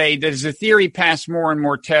can't say that as the theory passes more and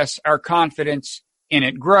more tests, our confidence in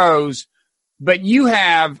it grows, but you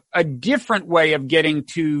have a different way of getting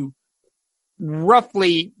to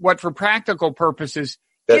roughly what for practical purposes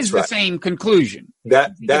is the same conclusion.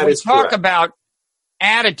 That is talk correct. About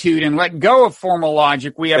attitude and let go of formal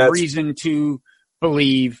logic, we have reason to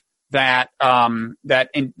believe that that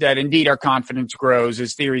indeed our confidence grows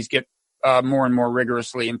as theories get more and more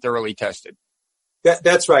rigorously and thoroughly tested.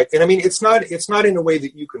 That's right. And I mean, it's not in a way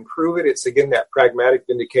that you can prove it. It's again that pragmatic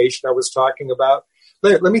vindication I was talking about.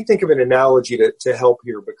 Let me think of an analogy to help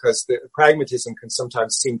here, because the pragmatism can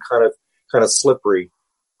sometimes seem kind of slippery.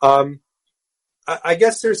 I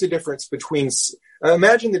guess there's a difference between,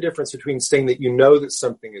 imagine the difference between saying that you know that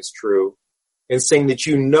something is true and saying that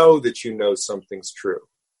you know something's true.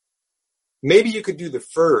 Maybe you could do the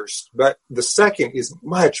first, but the second is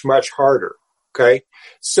much, much harder. Okay.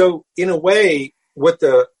 So in a way, what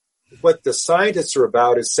the scientists are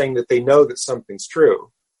about is saying that they know that something's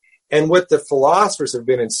true. And what the philosophers have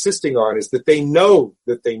been insisting on is that they know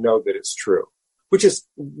that it's true, which is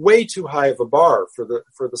way too high of a bar for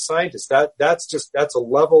the scientists. That's a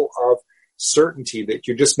level of certainty that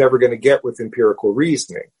you're just never going to get with empirical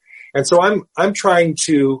reasoning. And so I'm trying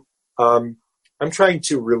to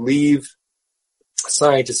relieve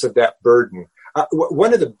scientists of that burden.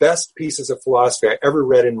 One of the best pieces of philosophy I ever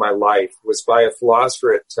read in my life was by a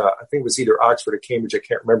philosopher at, I think it was either Oxford or Cambridge, I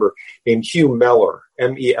can't remember, named Hugh Mellor,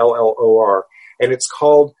 Mellor. And it's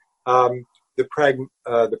called the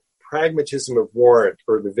Pragmatism of Warrant,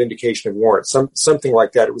 or the Vindication of Warrant, something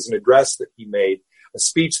like that. It was an address that he made, a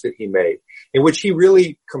speech that he made, in which he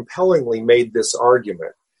really compellingly made this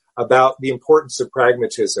argument about the importance of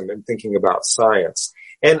pragmatism and thinking about science.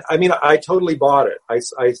 And I mean, I totally bought it. I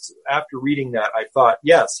after reading that, I thought,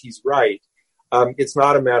 yes, he's right. It's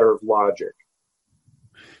not a matter of logic.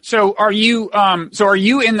 So are you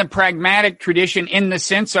in the pragmatic tradition in the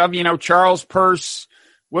sense of, Charles Peirce,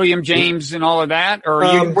 William James, and all of that?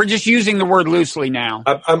 Or we're just using the word loosely now?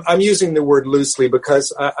 I'm using the word loosely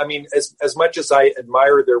because, I mean, as much as I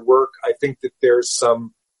admire their work, I think that there's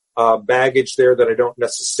some baggage there that I don't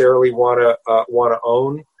necessarily want to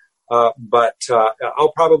own. But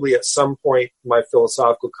I'll probably at some point, my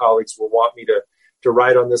philosophical colleagues will want me to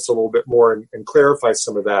write on this a little bit more and clarify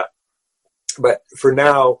some of that. But for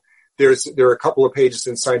now, there are a couple of pages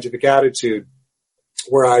in Scientific Attitude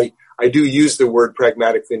where I do use the word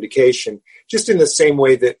pragmatic vindication, just in the same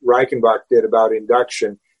way that Reichenbach did about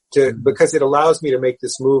induction, because it allows me to make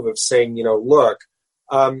this move of saying, look,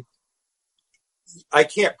 I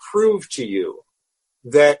can't prove to you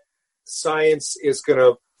that science is going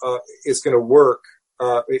to work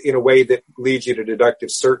in a way that leads you to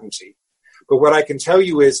deductive certainty. But what I can tell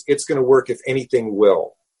you is it's going to work if anything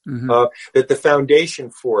will. That the foundation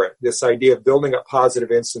for it, this idea of building up positive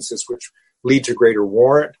instances which lead to greater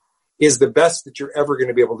warrant, is the best that you're ever going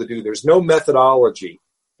to be able to do. There's no methodology.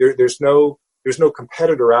 There's no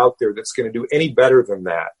competitor out there that's going to do any better than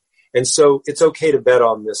that. And so it's okay to bet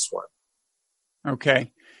on this one.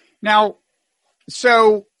 Okay. Now,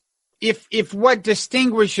 so if what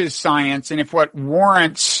distinguishes science and if what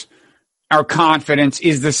warrants our confidence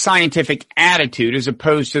is the scientific attitude as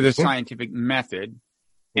opposed to the scientific method,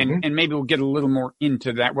 and maybe we'll get a little more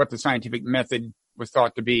into that, what the scientific method was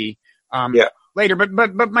thought to be later. But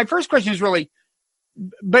my first question is really,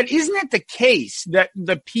 but isn't it the case that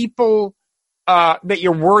the people that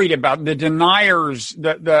you're worried about, the deniers,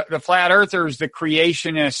 the flat earthers, the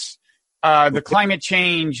creationists, the climate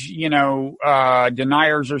change,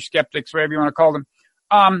 deniers or skeptics, whatever you want to call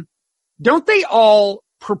them, don't they all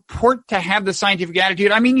purport to have the scientific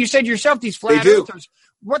attitude? I mean, you said yourself, these flat earthers,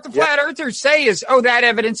 what the flat earthers say is, that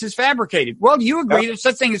evidence is fabricated. Well, you agree there's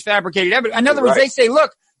such thing as fabricated evidence. In other words, they say,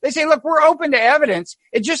 look, we're open to evidence.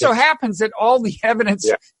 It just so happens that all the evidence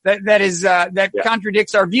that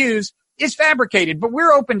contradicts our views is fabricated, but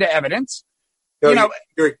we're open to evidence.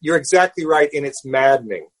 You're exactly right, and it's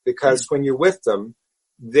maddening because when you're with them,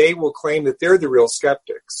 they will claim that they're the real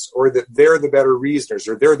skeptics or that they're the better reasoners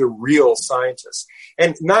or they're the real scientists.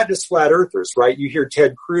 And not just flat earthers, right? You hear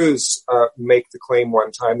Ted Cruz make the claim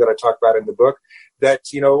one time that I talk about in the book that,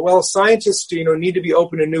 scientists, need to be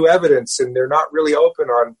open to new evidence and they're not really open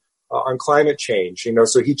on climate change.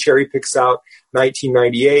 So he cherry picks out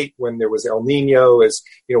 1998 when there was El Nino as,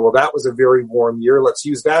 that was a very warm year. Let's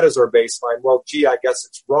use that as our baseline. Well, I guess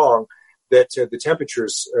it's wrong that the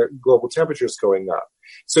temperatures, global temperatures going up.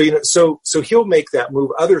 So, so he'll make that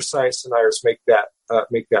move. Other science deniers make that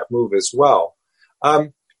move as well.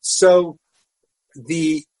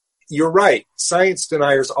 You're right. Science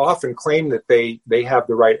deniers often claim that they have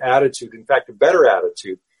the right attitude. In fact, a better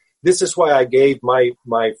attitude. This is why I gave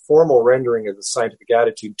my formal rendering of the scientific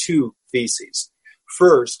attitude 2 theses.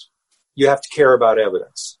 First, you have to care about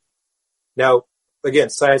evidence. Now, again,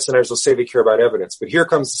 science deniers will say they care about evidence, but here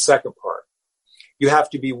comes the second part. You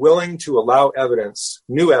have to be willing to allow evidence,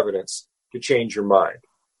 new evidence, to change your mind.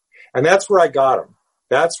 And that's where I got them.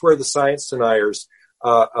 That's where the science deniers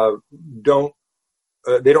don't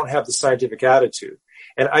have the scientific attitude.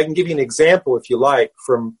 And I can give you an example, if you like,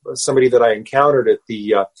 from somebody that I encountered at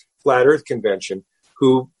the Flat Earth Convention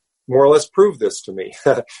who more or less proved this to me,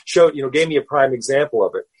 gave me a prime example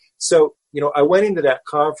of it. So, I went into that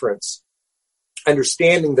conference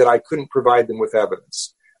understanding that I couldn't provide them with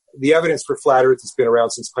evidence. The evidence for flat Earth has been around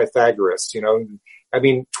since Pythagoras,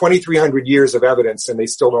 2,300 years of evidence and they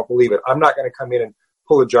still don't believe it. I'm not going to come in and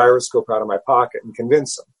pull a gyroscope out of my pocket and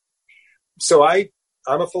convince them. So I'm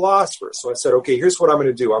a philosopher. So I said, okay, here's what I'm going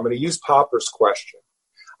to do. I'm going to use Popper's question.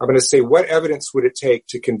 I'm going to say, what evidence would it take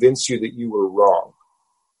to convince you that you were wrong?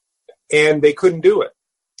 And they couldn't do it.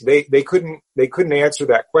 They couldn't answer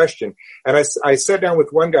that question. And I sat down with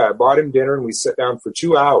one guy. I bought him dinner and we sat down for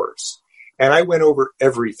 2 hours. And I went over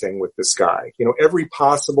everything with this guy, every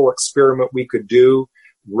possible experiment we could do,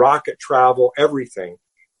 rocket travel, everything.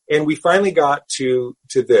 And we finally got to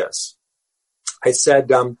this. I said,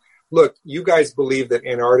 look, you guys believe that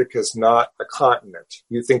Antarctica is not a continent.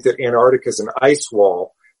 You think that Antarctica is an ice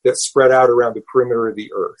wall that's spread out around the perimeter of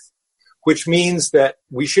the Earth, which means that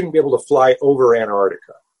we shouldn't be able to fly over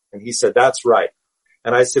Antarctica. And he said, that's right.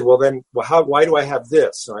 And I said, why do I have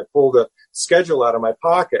this? And I pulled a schedule out of my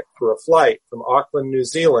pocket for a flight from Auckland, New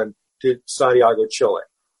Zealand to Santiago, Chile.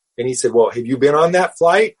 And he said, well, have you been on that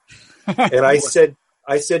flight? And I said,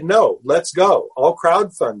 no, let's go. I'll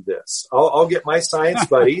crowdfund this. I'll get my science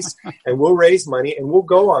buddies and we'll raise money and we'll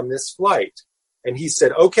go on this flight. And he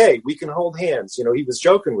said, okay, we can hold hands. He was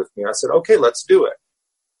joking with me. I said, okay, let's do it.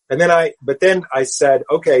 And then I said,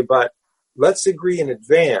 okay, but let's agree in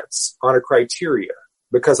advance on a criteria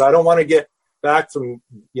because I don't want to get back from,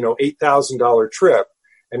 $8,000 trip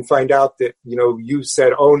and find out that, you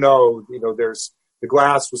said, oh no, there's the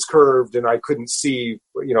glass was curved and I couldn't see,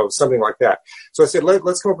 something like that. So I said,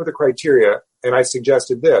 let's come up with a criteria. And I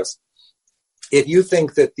suggested this. If you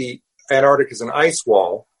think that the Antarctic is an ice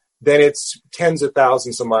wall, then it's tens of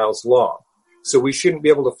thousands of miles long. So we shouldn't be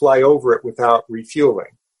able to fly over it without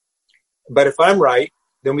refueling. But if I'm right,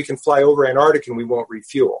 then we can fly over Antarctica and we won't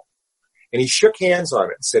refuel. And he shook hands on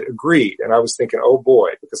it and said, agreed. And I was thinking, oh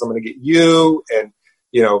boy, because I'm going to get you and,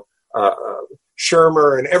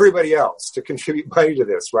 Shermer and everybody else to contribute money to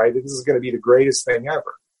this, right? This is going to be the greatest thing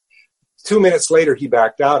ever. 2 minutes later, he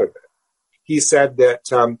backed out of it. He said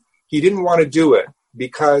that he didn't want to do it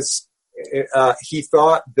because he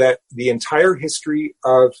thought that the entire history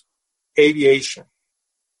of aviation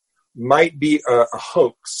might be a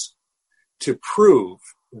hoax to prove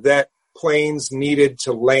that planes needed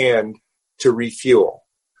to land to refuel,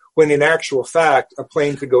 when in actual fact, a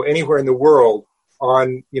plane could go anywhere in the world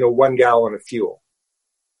on, 1 gallon of fuel.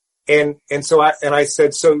 And so I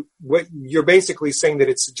said, so what you're basically saying that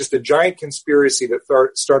it's just a giant conspiracy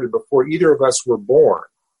that started before either of us were born,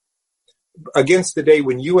 against the day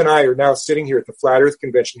when you and I are now sitting here at the Flat Earth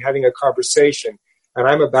Convention having a conversation, and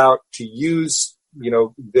I'm about to use,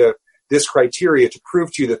 this criteria to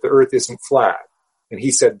prove to you that the Earth isn't flat. And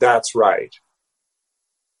he said, that's right.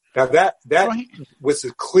 Now that was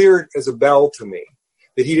as clear as a bell to me,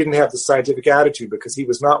 that he didn't have the scientific attitude because he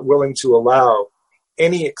was not willing to allow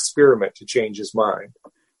any experiment to change his mind.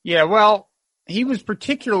 Yeah, well, he was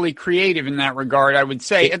particularly creative in that regard, I would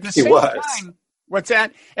say. At the same time, what's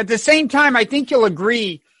that? At the same time, I think you'll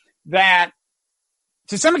agree that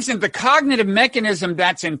to some extent, the cognitive mechanism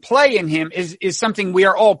that's in play in him is something we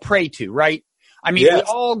are all prey to, right? I mean, yes. We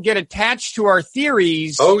all get attached to our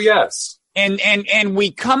theories. Oh, yes. And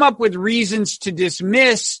we come up with reasons to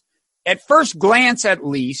dismiss, at first glance at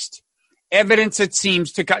least, evidence that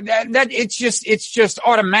seems to that it's just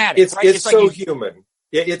automatic. It's right? so human.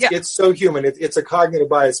 It's so human. It's a cognitive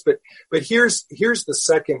bias. But here's the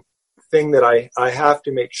second thing that I have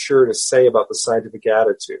to make sure to say about the scientific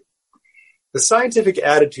attitude. The scientific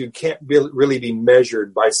attitude can't really be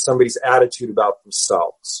measured by somebody's attitude about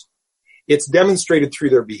themselves. It's demonstrated through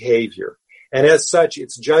their behavior. And as such,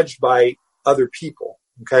 it's judged by other people.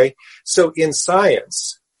 Okay. So in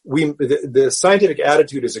science, the scientific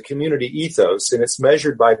attitude is a community ethos, and it's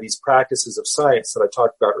measured by these practices of science that I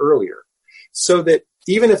talked about earlier. So that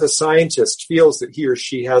even if a scientist feels that he or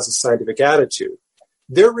she has a scientific attitude,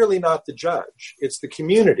 they're really not the judge. It's the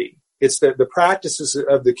community. It's the practices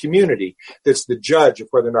of the community that's the judge of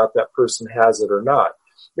whether or not that person has it or not.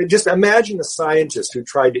 But just imagine a scientist who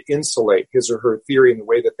tried to insulate his or her theory in the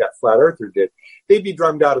way that flat earther did. They'd be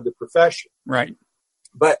drummed out of the profession. Right.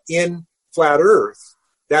 But in flat earth,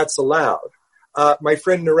 that's allowed. My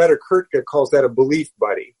friend Nareta Kurtka calls that a belief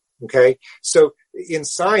buddy. Okay. So in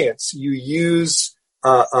science, you use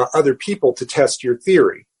other people to test your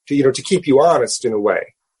theory, to keep you honest in a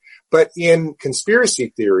way. But in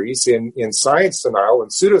conspiracy theories, in science denial and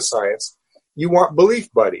pseudoscience, you want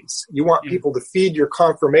belief buddies. You want people to feed your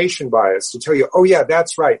confirmation bias, to tell you, oh yeah,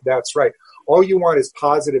 that's right, that's right. All you want is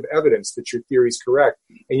positive evidence that your theory is correct,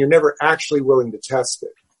 and you're never actually willing to test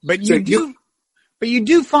it. But you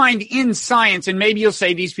do find in science, and maybe you'll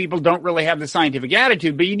say these people don't really have the scientific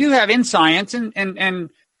attitude, but you do have in science and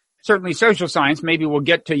certainly social science, maybe we'll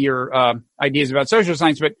get to your ideas about social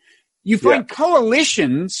science, but you find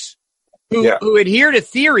coalitions who adhere to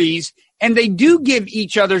theories, and they do give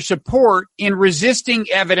each other support in resisting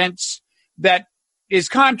evidence that is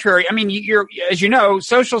contrary. I mean, as you know,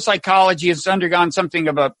 social psychology has undergone something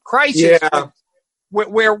of a crisis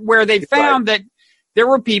where they found that there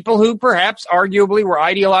were people who perhaps arguably were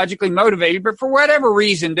ideologically motivated, but for whatever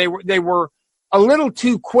reason, they were a little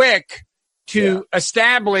too quick to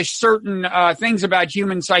establish certain things about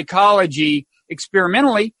human psychology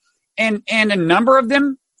experimentally. And a number of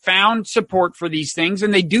them found support for these things,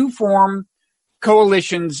 and they do form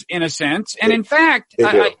coalitions in a sense. And in fact,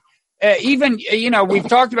 even, we've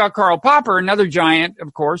talked about Karl Popper, another giant,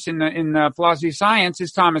 of course, in the philosophy of science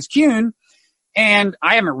is Thomas Kuhn. And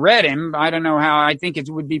I haven't read him. I don't know how. I think it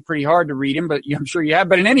would be pretty hard to read him, but I'm sure you have.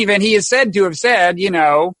 But in any event, he is said to have said,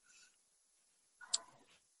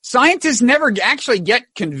 scientists never actually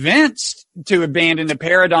get convinced to abandon the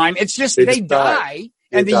paradigm. It's just they die.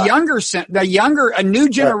 And a new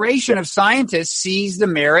generation of scientists sees the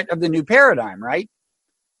merit of the new paradigm, right?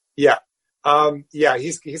 Yeah.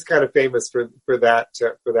 He's kind of famous for that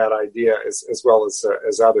idea as well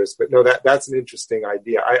as others. But no, that's an interesting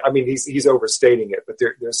idea. I mean, he's overstating it, but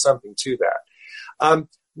there's something to that.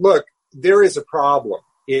 Look, there is a problem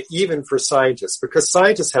even for scientists, because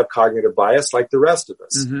scientists have cognitive bias like the rest of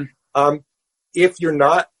us. Mm-hmm. If you're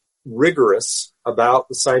not rigorous about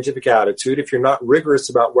the scientific attitude, if you're not rigorous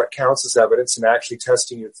about what counts as evidence and actually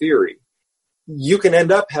testing your theory, you can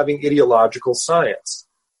end up having ideological science.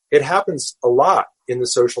 It happens a lot in the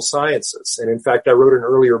social sciences. And in fact, I wrote an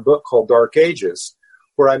earlier book called Dark Ages,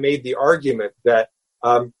 where I made the argument that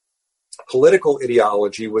political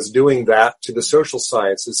ideology was doing that to the social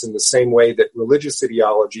sciences in the same way that religious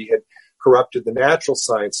ideology had corrupted the natural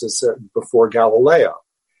sciences before Galileo.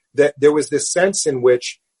 That there was this sense in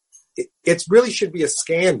which it really should be a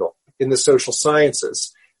scandal in the social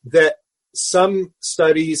sciences that some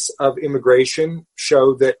studies of immigration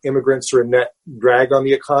show that immigrants are a net drag on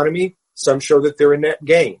the economy. Some show that they're a net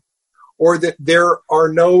gain, or that there are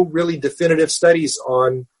no really definitive studies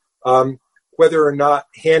on whether or not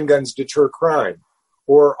handguns deter crime,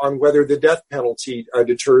 or on whether the death penalty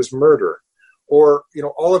deters murder, or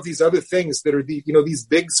all of these other things that are these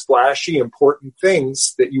big, splashy, important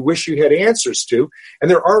things that you wish you had answers to,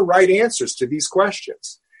 and there are right answers to these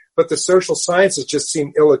questions, but the social sciences just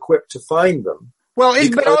seem ill-equipped to find them. Well,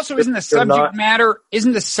 but also doesn't the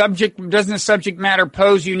subject matter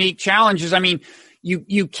pose unique challenges? I mean,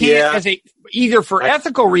 you can't, either for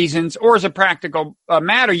ethical reasons or as a practical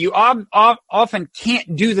matter, you often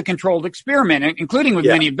can't do the controlled experiment, including with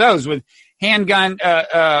many of those, with handgun,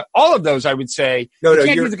 all of those, I would say. You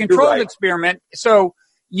can't do the controlled experiment. So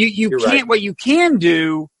you can't, right. What you can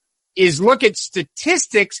do is look at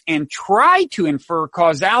statistics and try to infer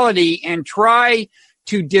causality and try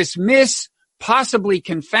to dismiss possibly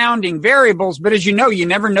confounding variables, but as you know, you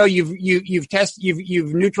never know you've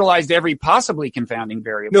neutralized every possibly confounding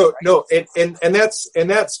variable. No, and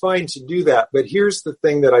that's fine to do that. But here's the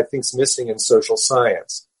thing that I think is missing in social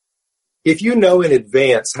science. If you know in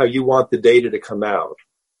advance how you want the data to come out,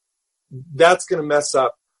 that's going to mess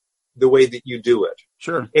up the way that you do it.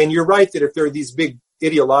 Sure. And you're right that if there are these big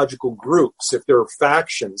ideological groups, if there are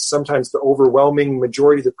factions, sometimes the overwhelming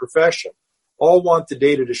majority of the profession all want the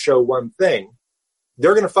data to show one thing,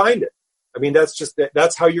 they're going to find it. I mean,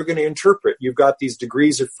 that's how you're going to interpret. You've got these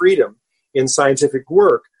degrees of freedom in scientific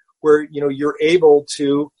work where, you're able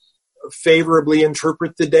to favorably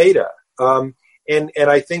interpret the data. And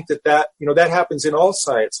I think that happens in all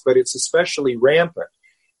science, but it's especially rampant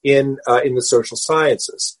in the social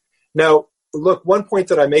sciences. Now, look, one point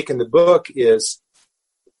that I make in the book is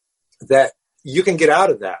that you can get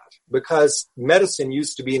out of that, because medicine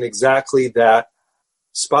used to be in exactly that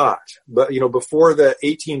spot. But, before the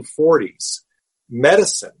 1840s,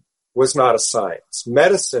 medicine was not a science.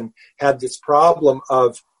 Medicine had this problem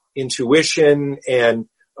of intuition and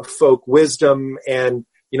folk wisdom and,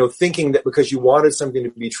 thinking that because you wanted something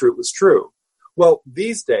to be true, it was true. Well,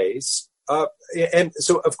 these days, and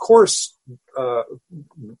so of course,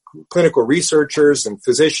 clinical researchers and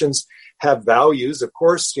physicians have values. Of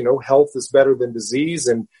course, health is better than disease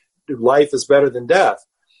and life is better than death.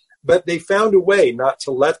 But they found a way not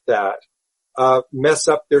to let that mess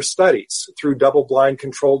up their studies through double-blind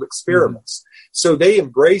controlled experiments. Mm-hmm. So they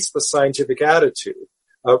embraced the scientific attitude.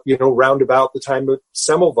 Round about the time that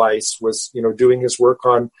Semmelweis was, doing his work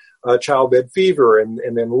on childbed fever, and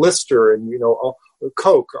then Lister, and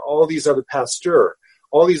Koch, all these other Pasteur,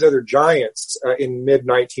 all these other giants in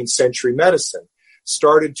mid-19th century medicine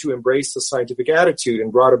started to embrace the scientific attitude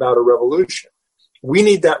and brought about a revolution. We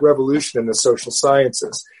need that revolution in the social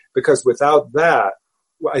sciences, because without that,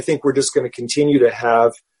 I think we're just going to continue to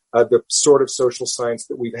have the sort of social science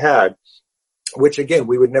that we've had, which, again,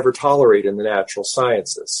 we would never tolerate in the natural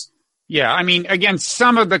sciences. Yeah, I mean, again,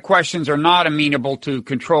 some of the questions are not amenable to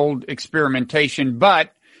controlled experimentation,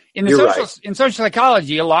 but in social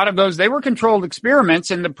psychology, a lot of those, they were controlled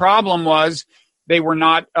experiments, and the problem was they were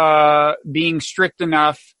not being strict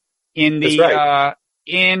enough in the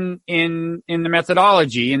in the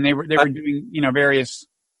methodology, and they were doing various.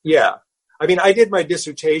 Yeah, I mean, I did my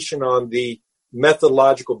dissertation on the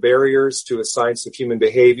methodological barriers to a science of human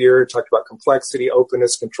behavior. Talked about complexity,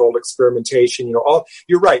 openness, controlled experimentation.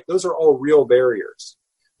 You're right; those are all real barriers.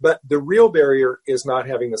 But the real barrier is not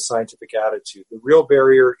having the scientific attitude. The real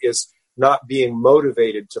barrier is not being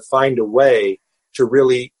motivated to find a way to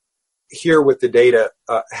really hear what the data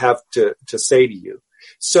have to say to you.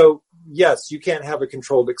 So, yes, you can't have a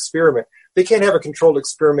controlled experiment. They can't have a controlled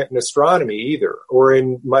experiment in astronomy either, or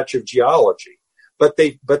in much of geology. But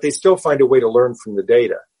they still find a way to learn from the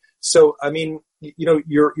data. So, I mean,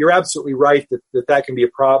 you're absolutely right that can be a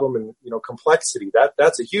problem, and complexity.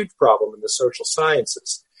 That's a huge problem in the social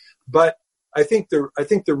sciences. But I think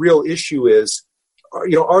the real issue is,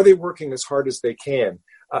 are they working as hard as they can?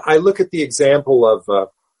 I look at the example of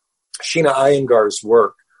Sheena Iyengar's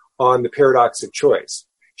work on the paradox of choice.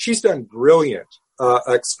 She's done brilliant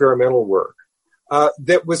experimental work.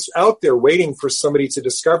 that was out there waiting for somebody to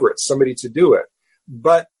discover it, somebody to do it.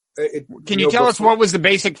 But can you tell us what was the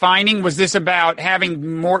basic finding? Was this about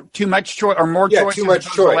having too much choice or more choice? Too much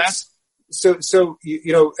choice. So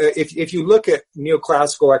if you look at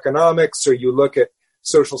neoclassical economics or you look at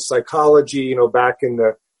social psychology, back in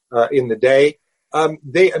the day,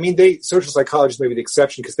 social psychology is maybe the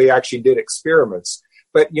exception because they actually did experiments.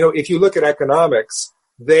 But if you look at economics,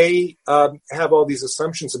 they have all these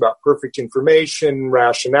assumptions about perfect information,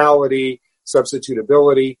 rationality,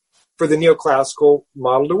 substitutability for the neoclassical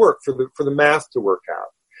model to work, for the math to work out.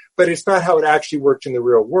 But it's not how it actually worked in the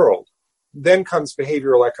real world. Then comes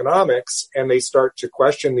behavioral economics, and they start to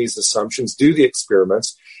question these assumptions, do the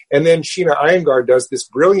experiments. And then Sheena Iyengar does this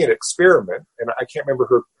brilliant experiment, and I can't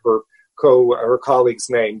remember her colleague's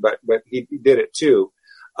name, but he did it too,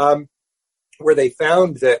 where they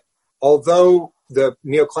found that although the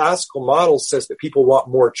neoclassical model says that people want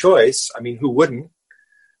more choice, who wouldn't?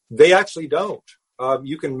 They actually don't.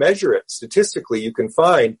 You can measure it statistically. You can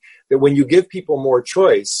find that when you give people more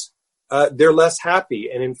choice, they're less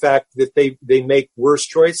happy. And in fact, that they make worse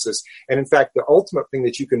choices. And in fact, the ultimate thing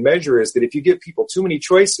that you can measure is that if you give people too many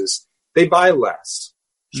choices, they buy less.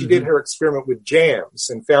 She did her experiment with jams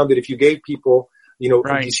and found that if you gave people,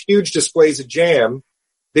 these huge displays of jam,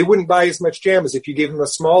 they wouldn't buy as much jam as if you gave them a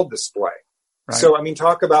small display. Right. So,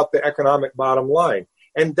 talk about the economic bottom line.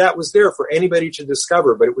 And that was there for anybody to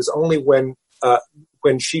discover, but it was only when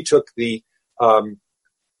she took the when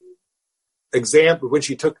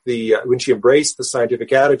she embraced the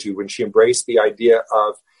scientific attitude, when she embraced the idea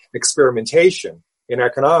of experimentation in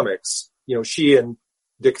economics, she and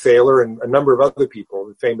Dick Thaler and a number of other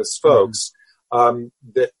people, famous folks,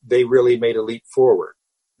 that they really made a leap forward.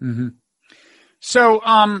 Mm-hmm. So,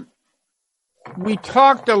 we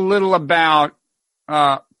talked a little about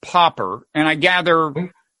Popper, and I gather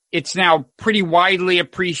it's now pretty widely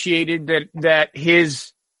appreciated that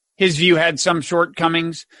his view had some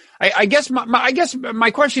shortcomings. I guess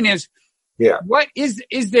my question is,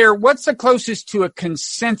 what's the closest to a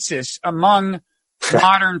consensus among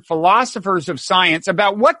modern philosophers of science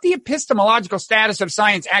about what the epistemological status of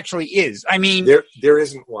science actually is? There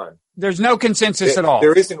isn't one. There's no consensus at all.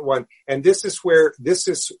 There isn't one. And this is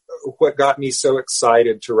what got me so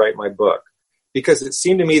excited to write my book, because it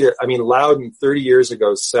seemed to me that, Loudon 30 years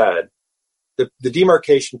ago said that the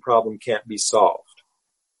demarcation problem can't be solved.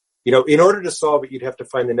 In order to solve it, you'd have to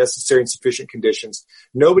find the necessary and sufficient conditions.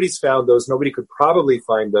 Nobody's found those. Nobody could probably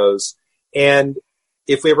find those. And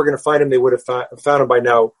if we were going to find them, they would have found them by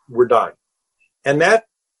now. We're done. And that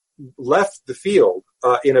left the field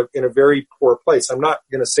in a very poor place. I'm not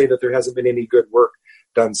going to say that there hasn't been any good work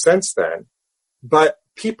done since then, but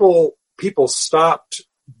people stopped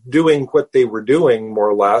doing what they were doing more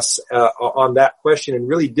or less on that question and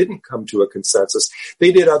really didn't come to a consensus.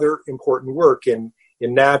 They did other important work in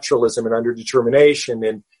naturalism and underdetermination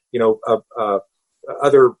and the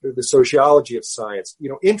sociology of science.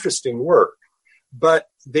 Interesting work, but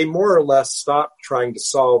they more or less stopped trying to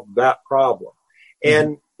solve that problem.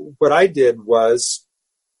 And what I did was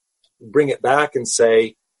bring it back and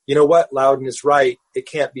say, what, Loudon is right. It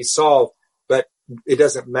can't be solved, but it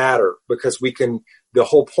doesn't matter because the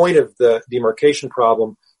whole point of the demarcation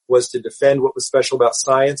problem was to defend what was special about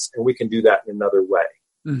science, and we can do that in another way.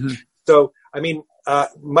 Mm-hmm. So,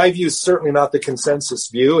 my view is certainly not the consensus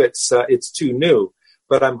view. It's too new,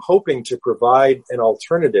 but I'm hoping to provide an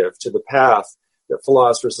alternative to the path that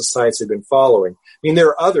philosophers of science have been following. There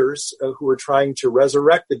are others who are trying to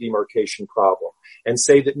resurrect the demarcation problem and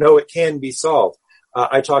say that, no, it can be solved.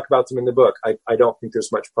 I talk about them in the book. I don't think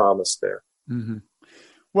there's much promise there. Mm-hmm.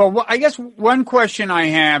 Well, I guess one question I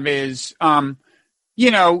have is,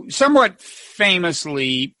 somewhat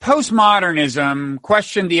famously, postmodernism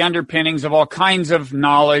questioned the underpinnings of all kinds of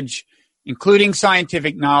knowledge, including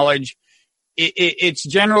scientific knowledge. It's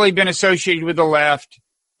generally been associated with the left.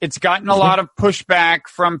 It's gotten a lot of pushback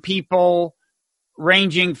from people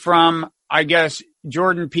ranging from, I guess,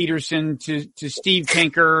 Jordan Peterson to Steve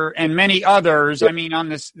Pinker and many others. On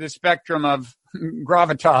the spectrum of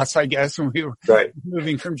gravitas, I guess, when we were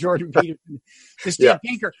moving from Jordan Peterson to Steve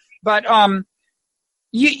Pinker. But, I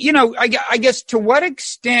guess to what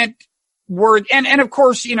extent and of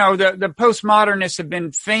course, the postmodernists have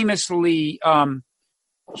been famously,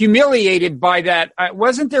 humiliated by that.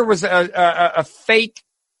 Wasn't there was a fake,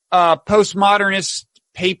 postmodernist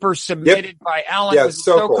paper submitted by Alan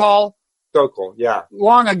Sokol? Sokol, yeah.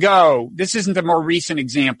 Long ago. This isn't a more recent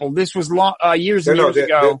example. This was years ago.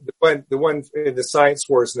 The one in the science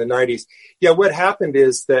wars in the 90s. Yeah, what happened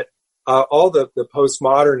is that all the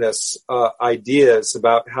postmodernists' ideas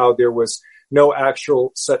about how there was no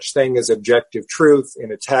actual such thing as objective truth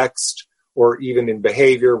in a text or even in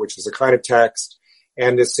behavior, which is a kind of text.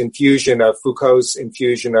 And this infusion of Foucault's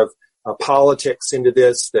infusion of politics into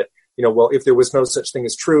this, that, well, if there was no such thing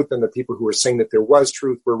as truth, then the people who were saying that there was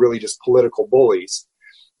truth were really just political bullies.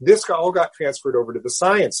 This all got transferred over to the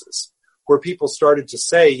sciences, where people started to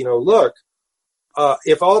say, look,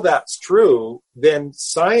 if all that's true, then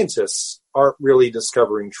scientists aren't really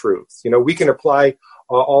discovering truth. We can apply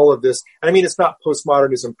all of this. I mean, it's not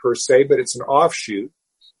postmodernism per se, but it's an offshoot.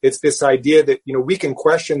 It's this idea that, we can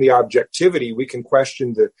question the objectivity, we can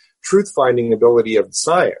question the truth-finding ability of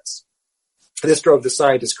science. This drove the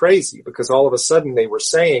scientists crazy, because all of a sudden they were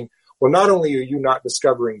saying, well, not only are you not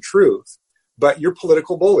discovering truth, but you're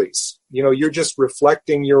political bullies. You're just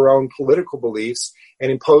reflecting your own political beliefs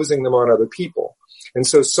and imposing them on other people. And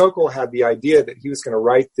so Sokal had the idea that he was going to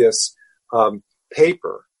write this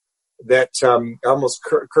paper that I almost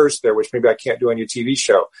cursed there, which maybe I can't do on your TV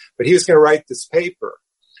show, but he was going to write this paper,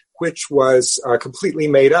 which was completely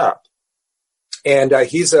made up. And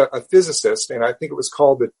he's a physicist, and I think it was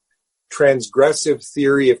called the transgressive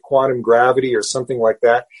theory of quantum gravity or something like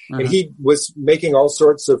that. Mm-hmm. And he was making all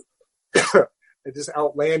sorts of just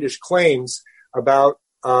outlandish claims about,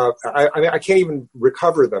 I can't even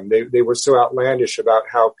recover them. They were so outlandish about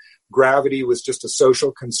how gravity was just a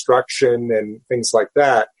social construction and things like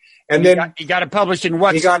that. And then he got it published in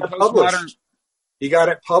what? He got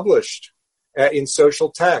it published in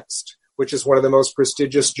Social Text, which is one of the most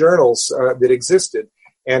prestigious journals that existed.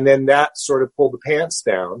 And then that sort of pulled the pants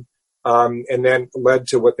down. And then led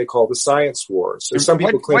to what they call the science wars. So some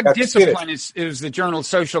people claim what discipline is the journal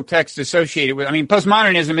Social Text associated with? I mean,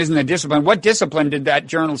 postmodernism isn't a discipline. What discipline did that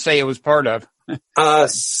journal say it was part of? I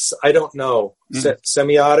don't know.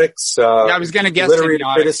 Semiotics. I was going to guess literary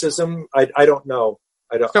semiotics. Criticism. I don't know.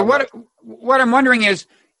 So what I'm wondering is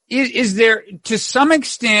there, to some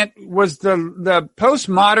extent, was the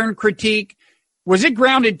postmodern critique, was it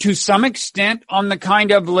grounded to some extent on the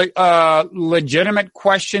kind of legitimate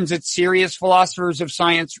questions that serious philosophers of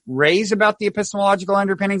science raise about the epistemological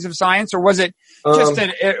underpinnings of science, or was it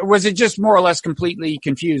just more or less completely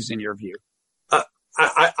confused in your view?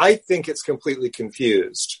 I think it's completely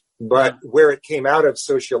confused. But where it came out of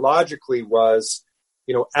sociologically was,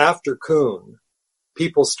 after Kuhn,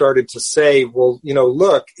 people started to say, well,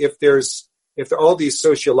 look, if all these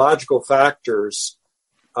sociological factors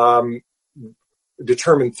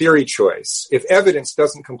determine theory choice, if evidence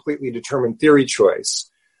doesn't completely determine theory choice,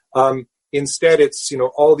 instead it's,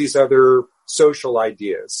 all these other social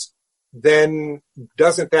ideas, then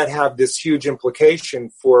doesn't that have this huge implication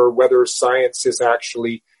for whether science has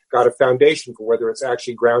actually got a foundation, for whether it's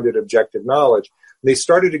actually grounded objective knowledge? And they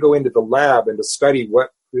started to go into the lab and to study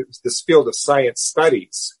what this field of science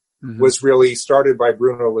studies was really started by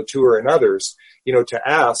Bruno Latour and others, to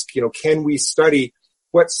ask, can we study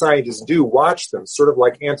what scientists do, watch them, sort of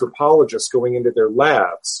like anthropologists going into their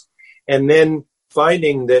labs, and then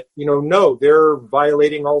finding that, no, they're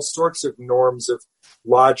violating all sorts of norms of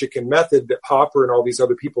logic and method that Popper and all these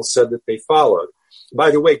other people said that they followed.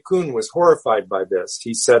 By the way, Kuhn was horrified by this.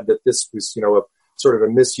 He said that this was, a sort of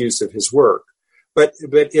a misuse of his work. But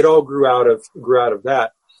it all grew out of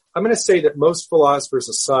that. I'm going to say that most philosophers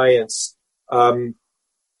of science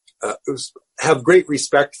have great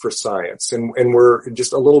respect for science, and we're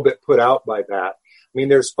just a little bit put out by that. I mean,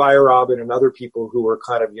 there's Feyerabend and other people who are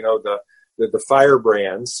kind of, the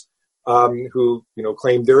firebrands, who,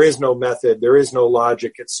 claim there is no method, there is no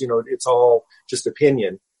logic, it's, it's all just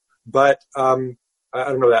opinion. But I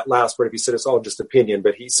don't know that last part, if he said it's all just opinion,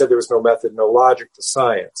 but he said there was no method, no logic to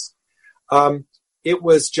science. It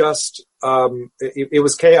was just, it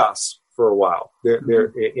was chaos for a while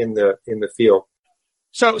there in the field.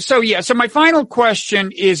 So my final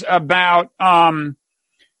question is about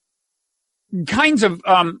kinds of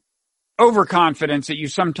overconfidence that you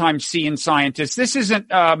sometimes see in scientists. This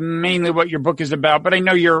isn't mainly what your book is about, but I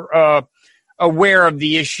know you're aware of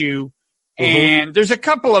the issue. And there's a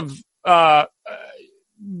couple of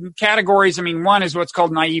categories. I mean, one is what's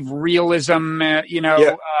called naive realism,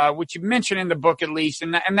 which you mentioned in the book at least,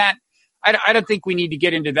 and that I don't think we need to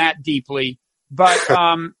get into that deeply. But,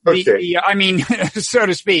 okay. I mean, so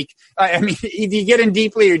to speak, I mean, either you get in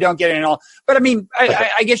deeply or you don't get in at all. But I mean,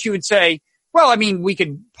 I guess you would say, well, I mean, we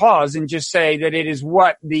could pause and just say that it is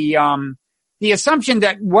what the assumption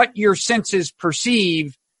that what your senses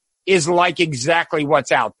perceive is like exactly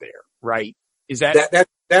what's out there, right? Is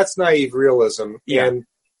that's naive realism. Yeah. And,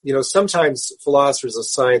 sometimes philosophers of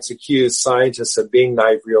science accuse scientists of being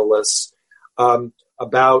naive realists.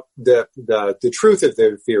 about the truth of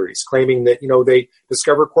their theories, claiming that, they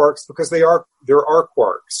discover quarks because there are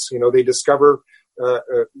quarks. They discover,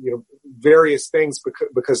 various things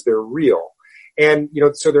because they're real. And,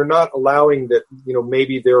 so they're not allowing that,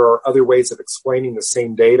 maybe there are other ways of explaining the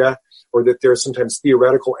same data, or that there are sometimes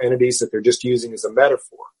theoretical entities that they're just using as a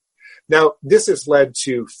metaphor. Now, this has led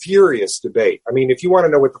to furious debate. I mean, if you want to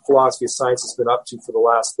know what the philosophy of science has been up to for the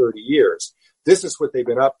last 30 years, this is what they've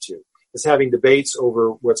been up to, is having debates over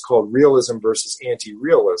what's called realism versus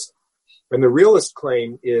anti-realism. And the realist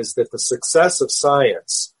claim is that the success of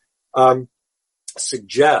science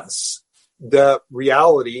suggests the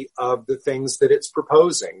reality of the things that it's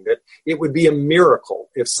proposing, that it would be a miracle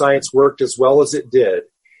if science worked as well as it did,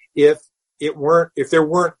 if there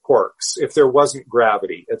weren't quarks, if there wasn't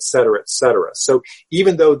gravity, et cetera, et cetera. So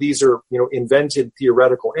even though these are, invented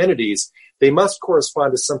theoretical entities, they must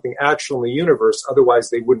correspond to something actual in the universe, otherwise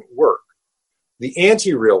they wouldn't work. The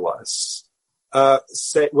anti-realists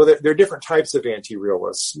say, well, there are different types of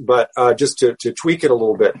anti-realists, but just to tweak it a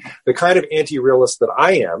little bit, the kind of anti-realist that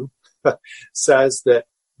I am says that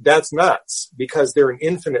that's nuts, because there are an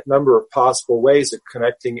infinite number of possible ways of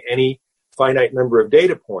connecting any finite number of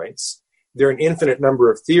data points. There are an infinite number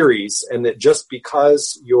of theories, and that just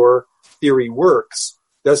because your theory works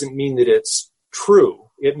doesn't mean that it's true.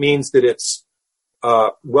 It means that it's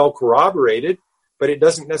well corroborated, but it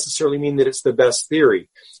doesn't necessarily mean that it's the best theory.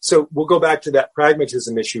 So we'll go back to that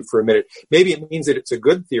pragmatism issue for a minute. Maybe it means that it's a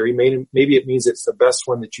good theory. Maybe it means it's the best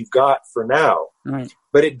one that you've got for now. Right.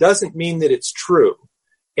 But it doesn't mean that it's true.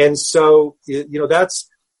 And so, you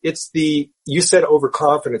said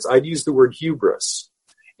overconfidence. I'd use the word hubris.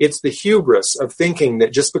 It's the hubris of thinking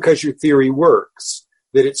that just because your theory works,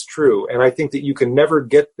 that it's true. And I think that you can never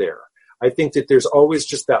get there. I think that there's always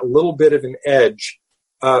just that little bit of an edge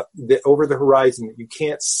that over the horizon that you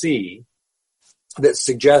can't see, that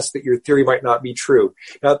suggests that your theory might not be true.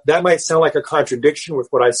 Now, that might sound like a contradiction with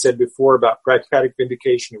what I said before about pragmatic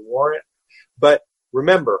vindication and warrant, but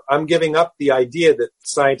remember, I'm giving up the idea that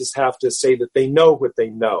scientists have to say that they know what they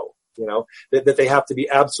know, that they have to be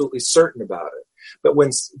absolutely certain about it. But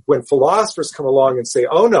when philosophers come along and say,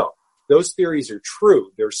 oh no, those theories are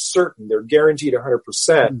true, they're certain, they're guaranteed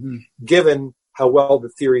 100%, given how well the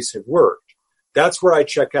theories have worked, that's where I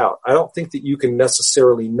check out. I don't think that you can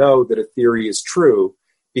necessarily know that a theory is true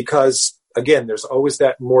because, again, there's always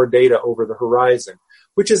that more data over the horizon,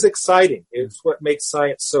 which is exciting. It's what makes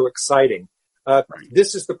science so exciting.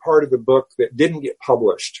 This is the part of the book that didn't get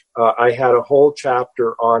published. I had a whole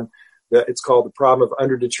chapter on it's called The Problem of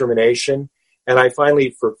Underdetermination. And I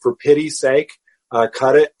finally, for pity's sake,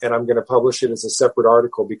 cut it, and I'm going to publish it as a separate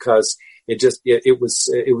article because it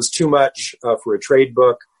was too much for a trade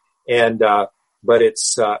book. And, but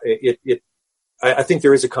I think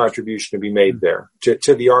there is a contribution to be made there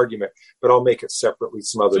to the argument, but I'll make it separately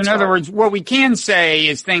some other time. So in other words, what we can say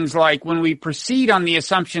is things like when we proceed on the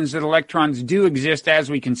assumptions that electrons do exist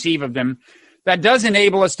as we conceive of them, that does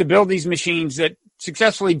enable us to build these machines that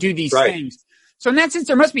successfully do these things. So in that sense,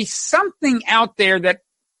 there must be something out there that,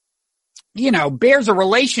 bears a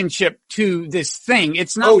relationship to this thing.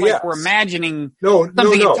 It's not we're imagining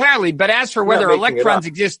something entirely, but as for whether electrons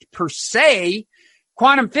exist per se,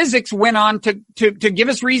 quantum physics went on to give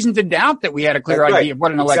us reason to doubt that we had a clear idea of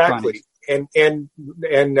what an electron is. And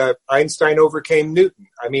Einstein overcame Newton.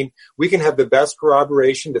 I mean, we can have the best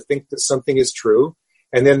corroboration to think that something is true,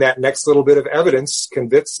 and then that next little bit of evidence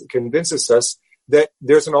convinces us that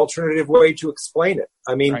there's an alternative way to explain it.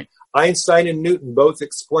 I mean, Einstein and Newton both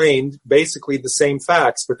explained basically the same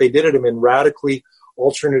facts, but they did it in radically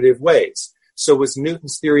alternative ways. So was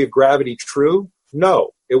Newton's theory of gravity true? No,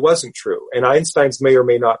 it wasn't true. And Einstein's may or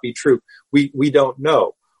may not be true. We don't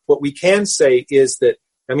know. What we can say is that,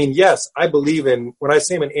 yes, I believe in, when I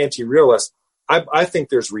say I'm an anti-realist, I think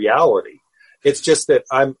there's reality. It's just that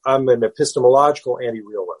I'm an epistemological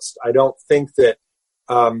anti-realist. I don't think that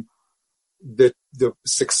the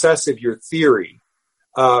success of your theory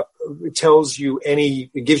gives you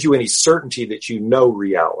any certainty that you know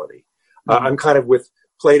reality. I'm kind of with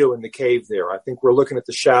Plato in the cave there. I think we're looking at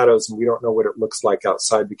the shadows and we don't know what it looks like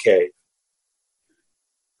outside the cave.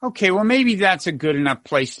 Okay, well, maybe that's a good enough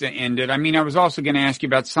place to end it. I was also going to ask you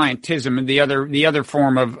about scientism and the other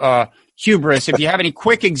form of hubris. If you have any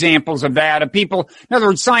quick examples of that, of people, in other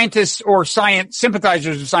words, scientists or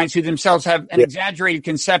sympathizers of science who themselves have an exaggerated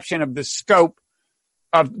conception of the scope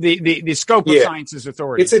of the scope of science's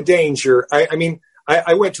authority. It's a danger.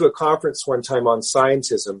 I went to a conference one time on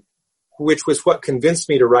scientism, which was what convinced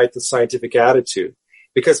me to write The Scientific Attitude,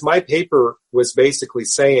 because my paper was basically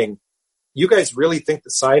saying you guys really think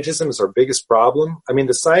that scientism is our biggest problem? I mean,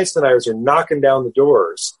 the science deniers are knocking down the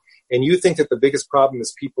doors, and you think that the biggest problem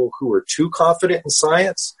is people who are too confident in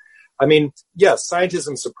science? I mean, yes,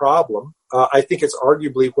 scientism is a problem. I think it's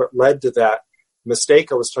arguably what led to that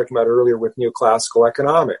mistake I was talking about earlier with neoclassical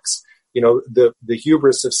economics. The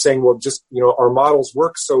hubris of saying, well, just, our models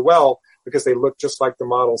work so well because they look just like the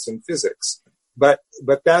models in physics. But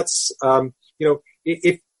that's,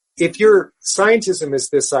 if your scientism is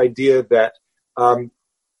this idea that,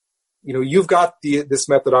 you've got this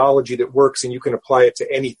methodology that works and you can apply it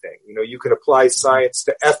to anything. You can apply science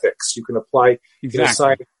to ethics. You can apply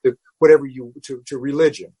science to whatever to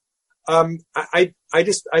religion. I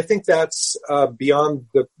think that's beyond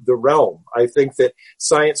the realm. I think that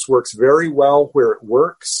science works very well where it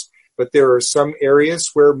works, but there are some areas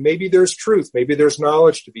where maybe there's truth, maybe there's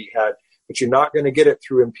knowledge to be had, but you're not going to get it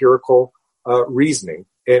through empirical reasoning.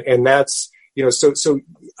 And that's, so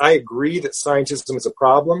I agree that scientism is a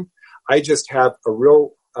problem. I just have a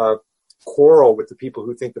real quarrel with the people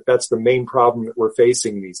who think that that's the main problem that we're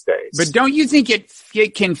facing these days. But don't you think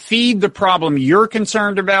it can feed the problem you're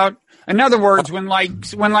concerned about? In other words, when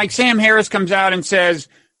Sam Harris comes out and says,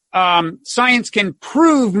 science can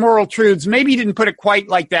prove moral truths, maybe he didn't put it quite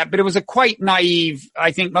like that, but it was a quite naive,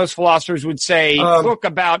 I think most philosophers would say, book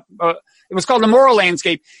about, it was called The Moral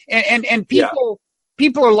Landscape. And people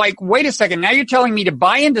are like, wait a second, now you're telling me to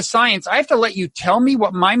buy into science. I have to let you tell me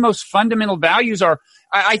what my most fundamental values are.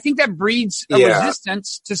 I think that breeds a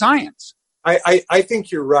resistance to science. I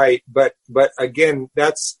think you're right, but again,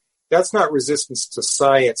 that's not resistance to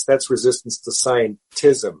science. That's resistance to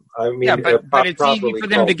scientism. I mean, but it's easy for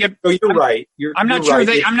them to get. No, you're right. I'm not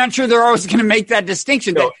sure they're always going to make that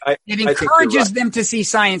distinction. No, it encourages them to see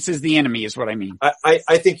science as the enemy, is what I mean.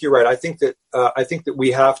 I think you're right. I think that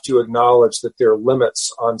we have to acknowledge that there are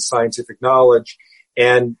limits on scientific knowledge,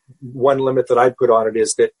 and one limit that I'd put on it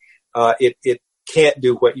is that it can't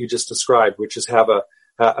do what you just described, which is have a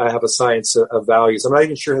science of values. I'm not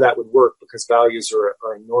even sure how that would work because values are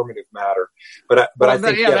a normative matter. But I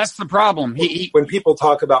think that's the problem. When people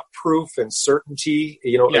talk about proof and certainty,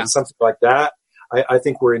 and something like that, I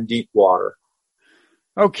think we're in deep water.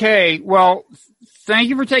 Okay, well, thank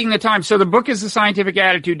you for taking the time. So the book is The Scientific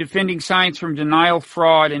Attitude: Defending Science from Denial,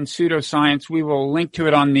 Fraud, and Pseudoscience. We will link to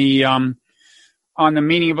it on the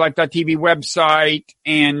meaningoflife.tv website.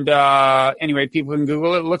 And anyway, people can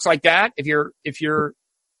Google it. It looks like that if you're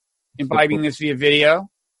imbibing this via video.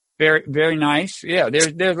 Very, very nice. Yeah, let's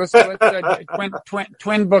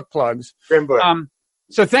twin book plugs. Twin book.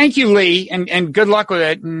 So thank you, Lee, and good luck with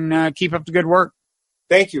it, and keep up the good work.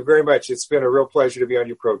 Thank you very much. It's been a real pleasure to be on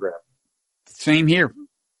your program. Same here.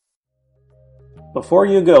 Before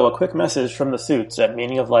you go, a quick message from the suits at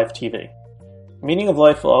Meaning of Life TV. Meaning of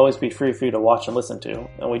Life will always be free for you to watch and listen to,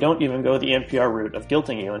 and we don't even go the NPR route of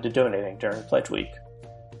guilting you into donating during Pledge Week.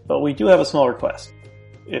 But we do have a small request.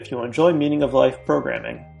 If you enjoy Meaning of Life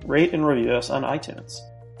programming, rate and review us on iTunes.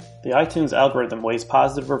 The iTunes algorithm weighs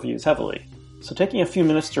positive reviews heavily, so taking a few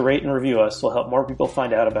minutes to rate and review us will help more people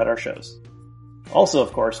find out about our shows. Also,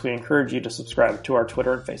 of course, we encourage you to subscribe to our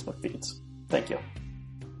Twitter and Facebook feeds. Thank you.